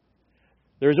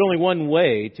 There's only one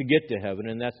way to get to heaven,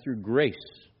 and that's through grace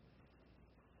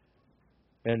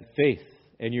and faith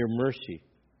and your mercy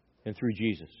and through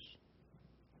Jesus.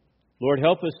 Lord,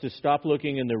 help us to stop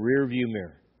looking in the rearview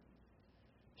mirror.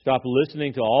 Stop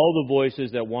listening to all the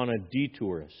voices that want to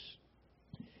detour us.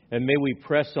 And may we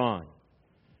press on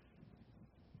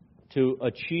to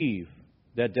achieve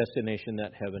that destination,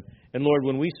 that heaven. And Lord,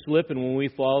 when we slip and when we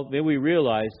fall, may we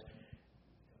realize,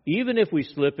 even if we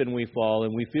slip and we fall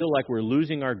and we feel like we're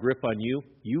losing our grip on you,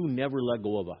 you never let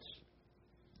go of us.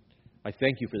 I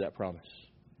thank you for that promise.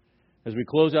 As we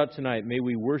close out tonight, may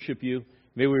we worship you.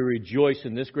 May we rejoice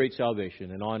in this great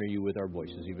salvation and honor you with our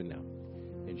voices even now.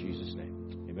 In Jesus'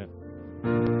 name, amen.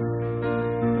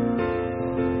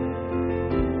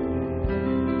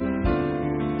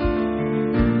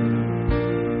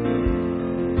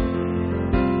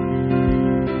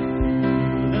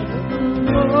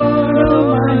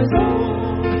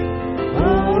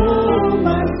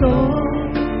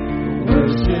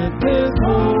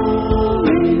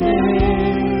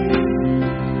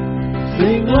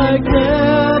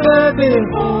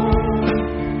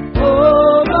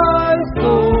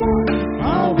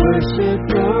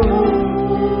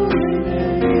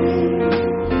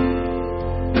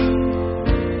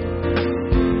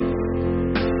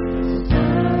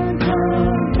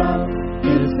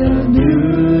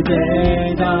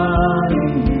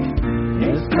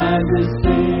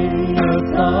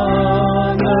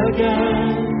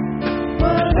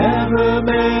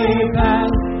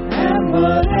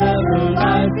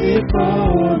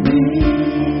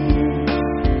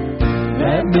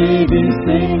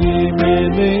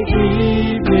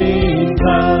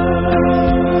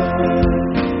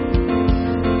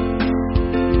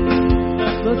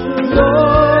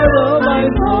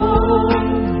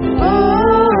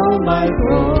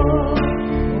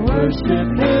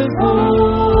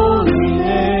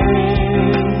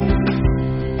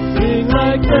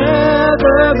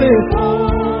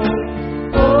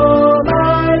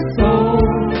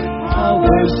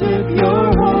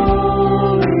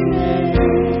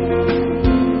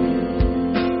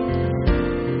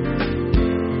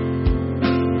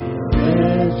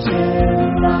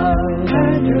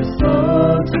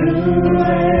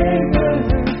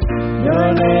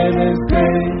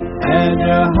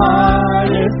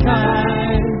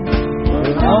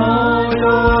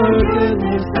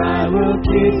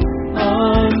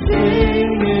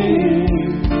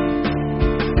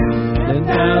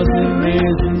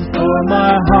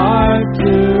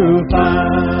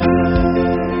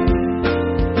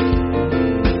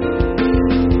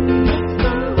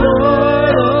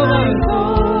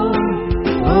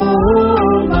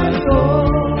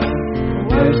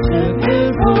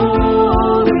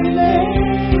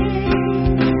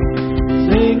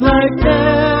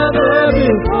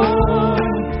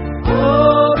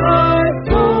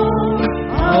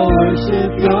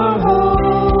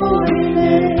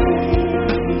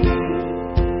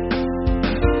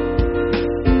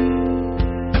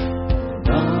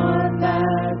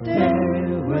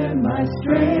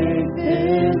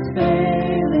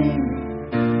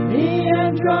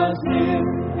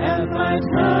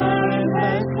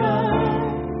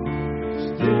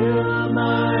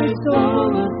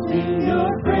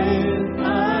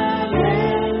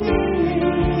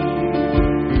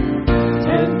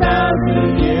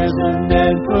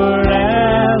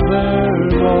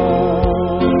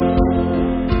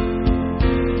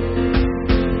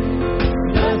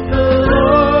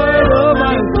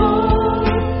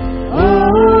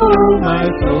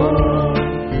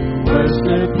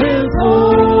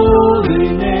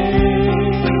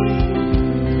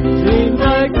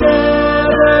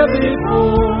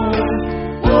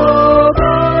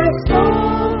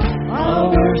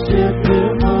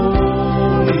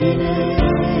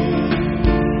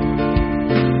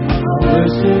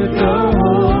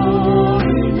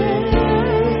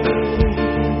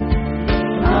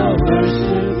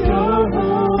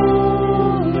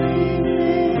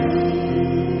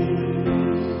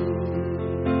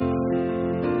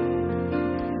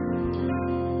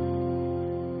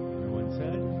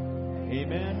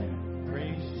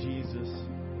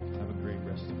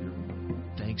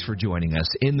 For joining us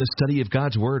in the study of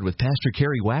God's Word with Pastor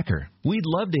Kerry Wacker. We'd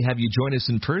love to have you join us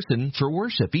in person for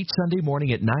worship each Sunday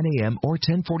morning at 9 a.m. or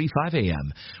 10:45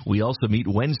 a.m. We also meet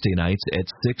Wednesday nights at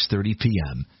 6:30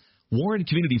 p.m. Warren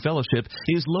Community Fellowship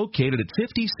is located at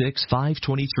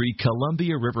 56523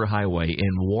 Columbia River Highway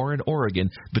in Warren,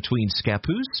 Oregon, between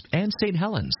Scappoose and St.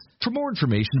 Helens. For more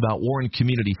information about Warren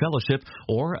Community Fellowship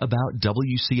or about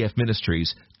WCF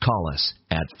Ministries, call us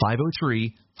at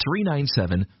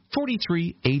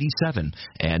 503-397-4387.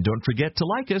 And don't forget to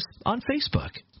like us on Facebook.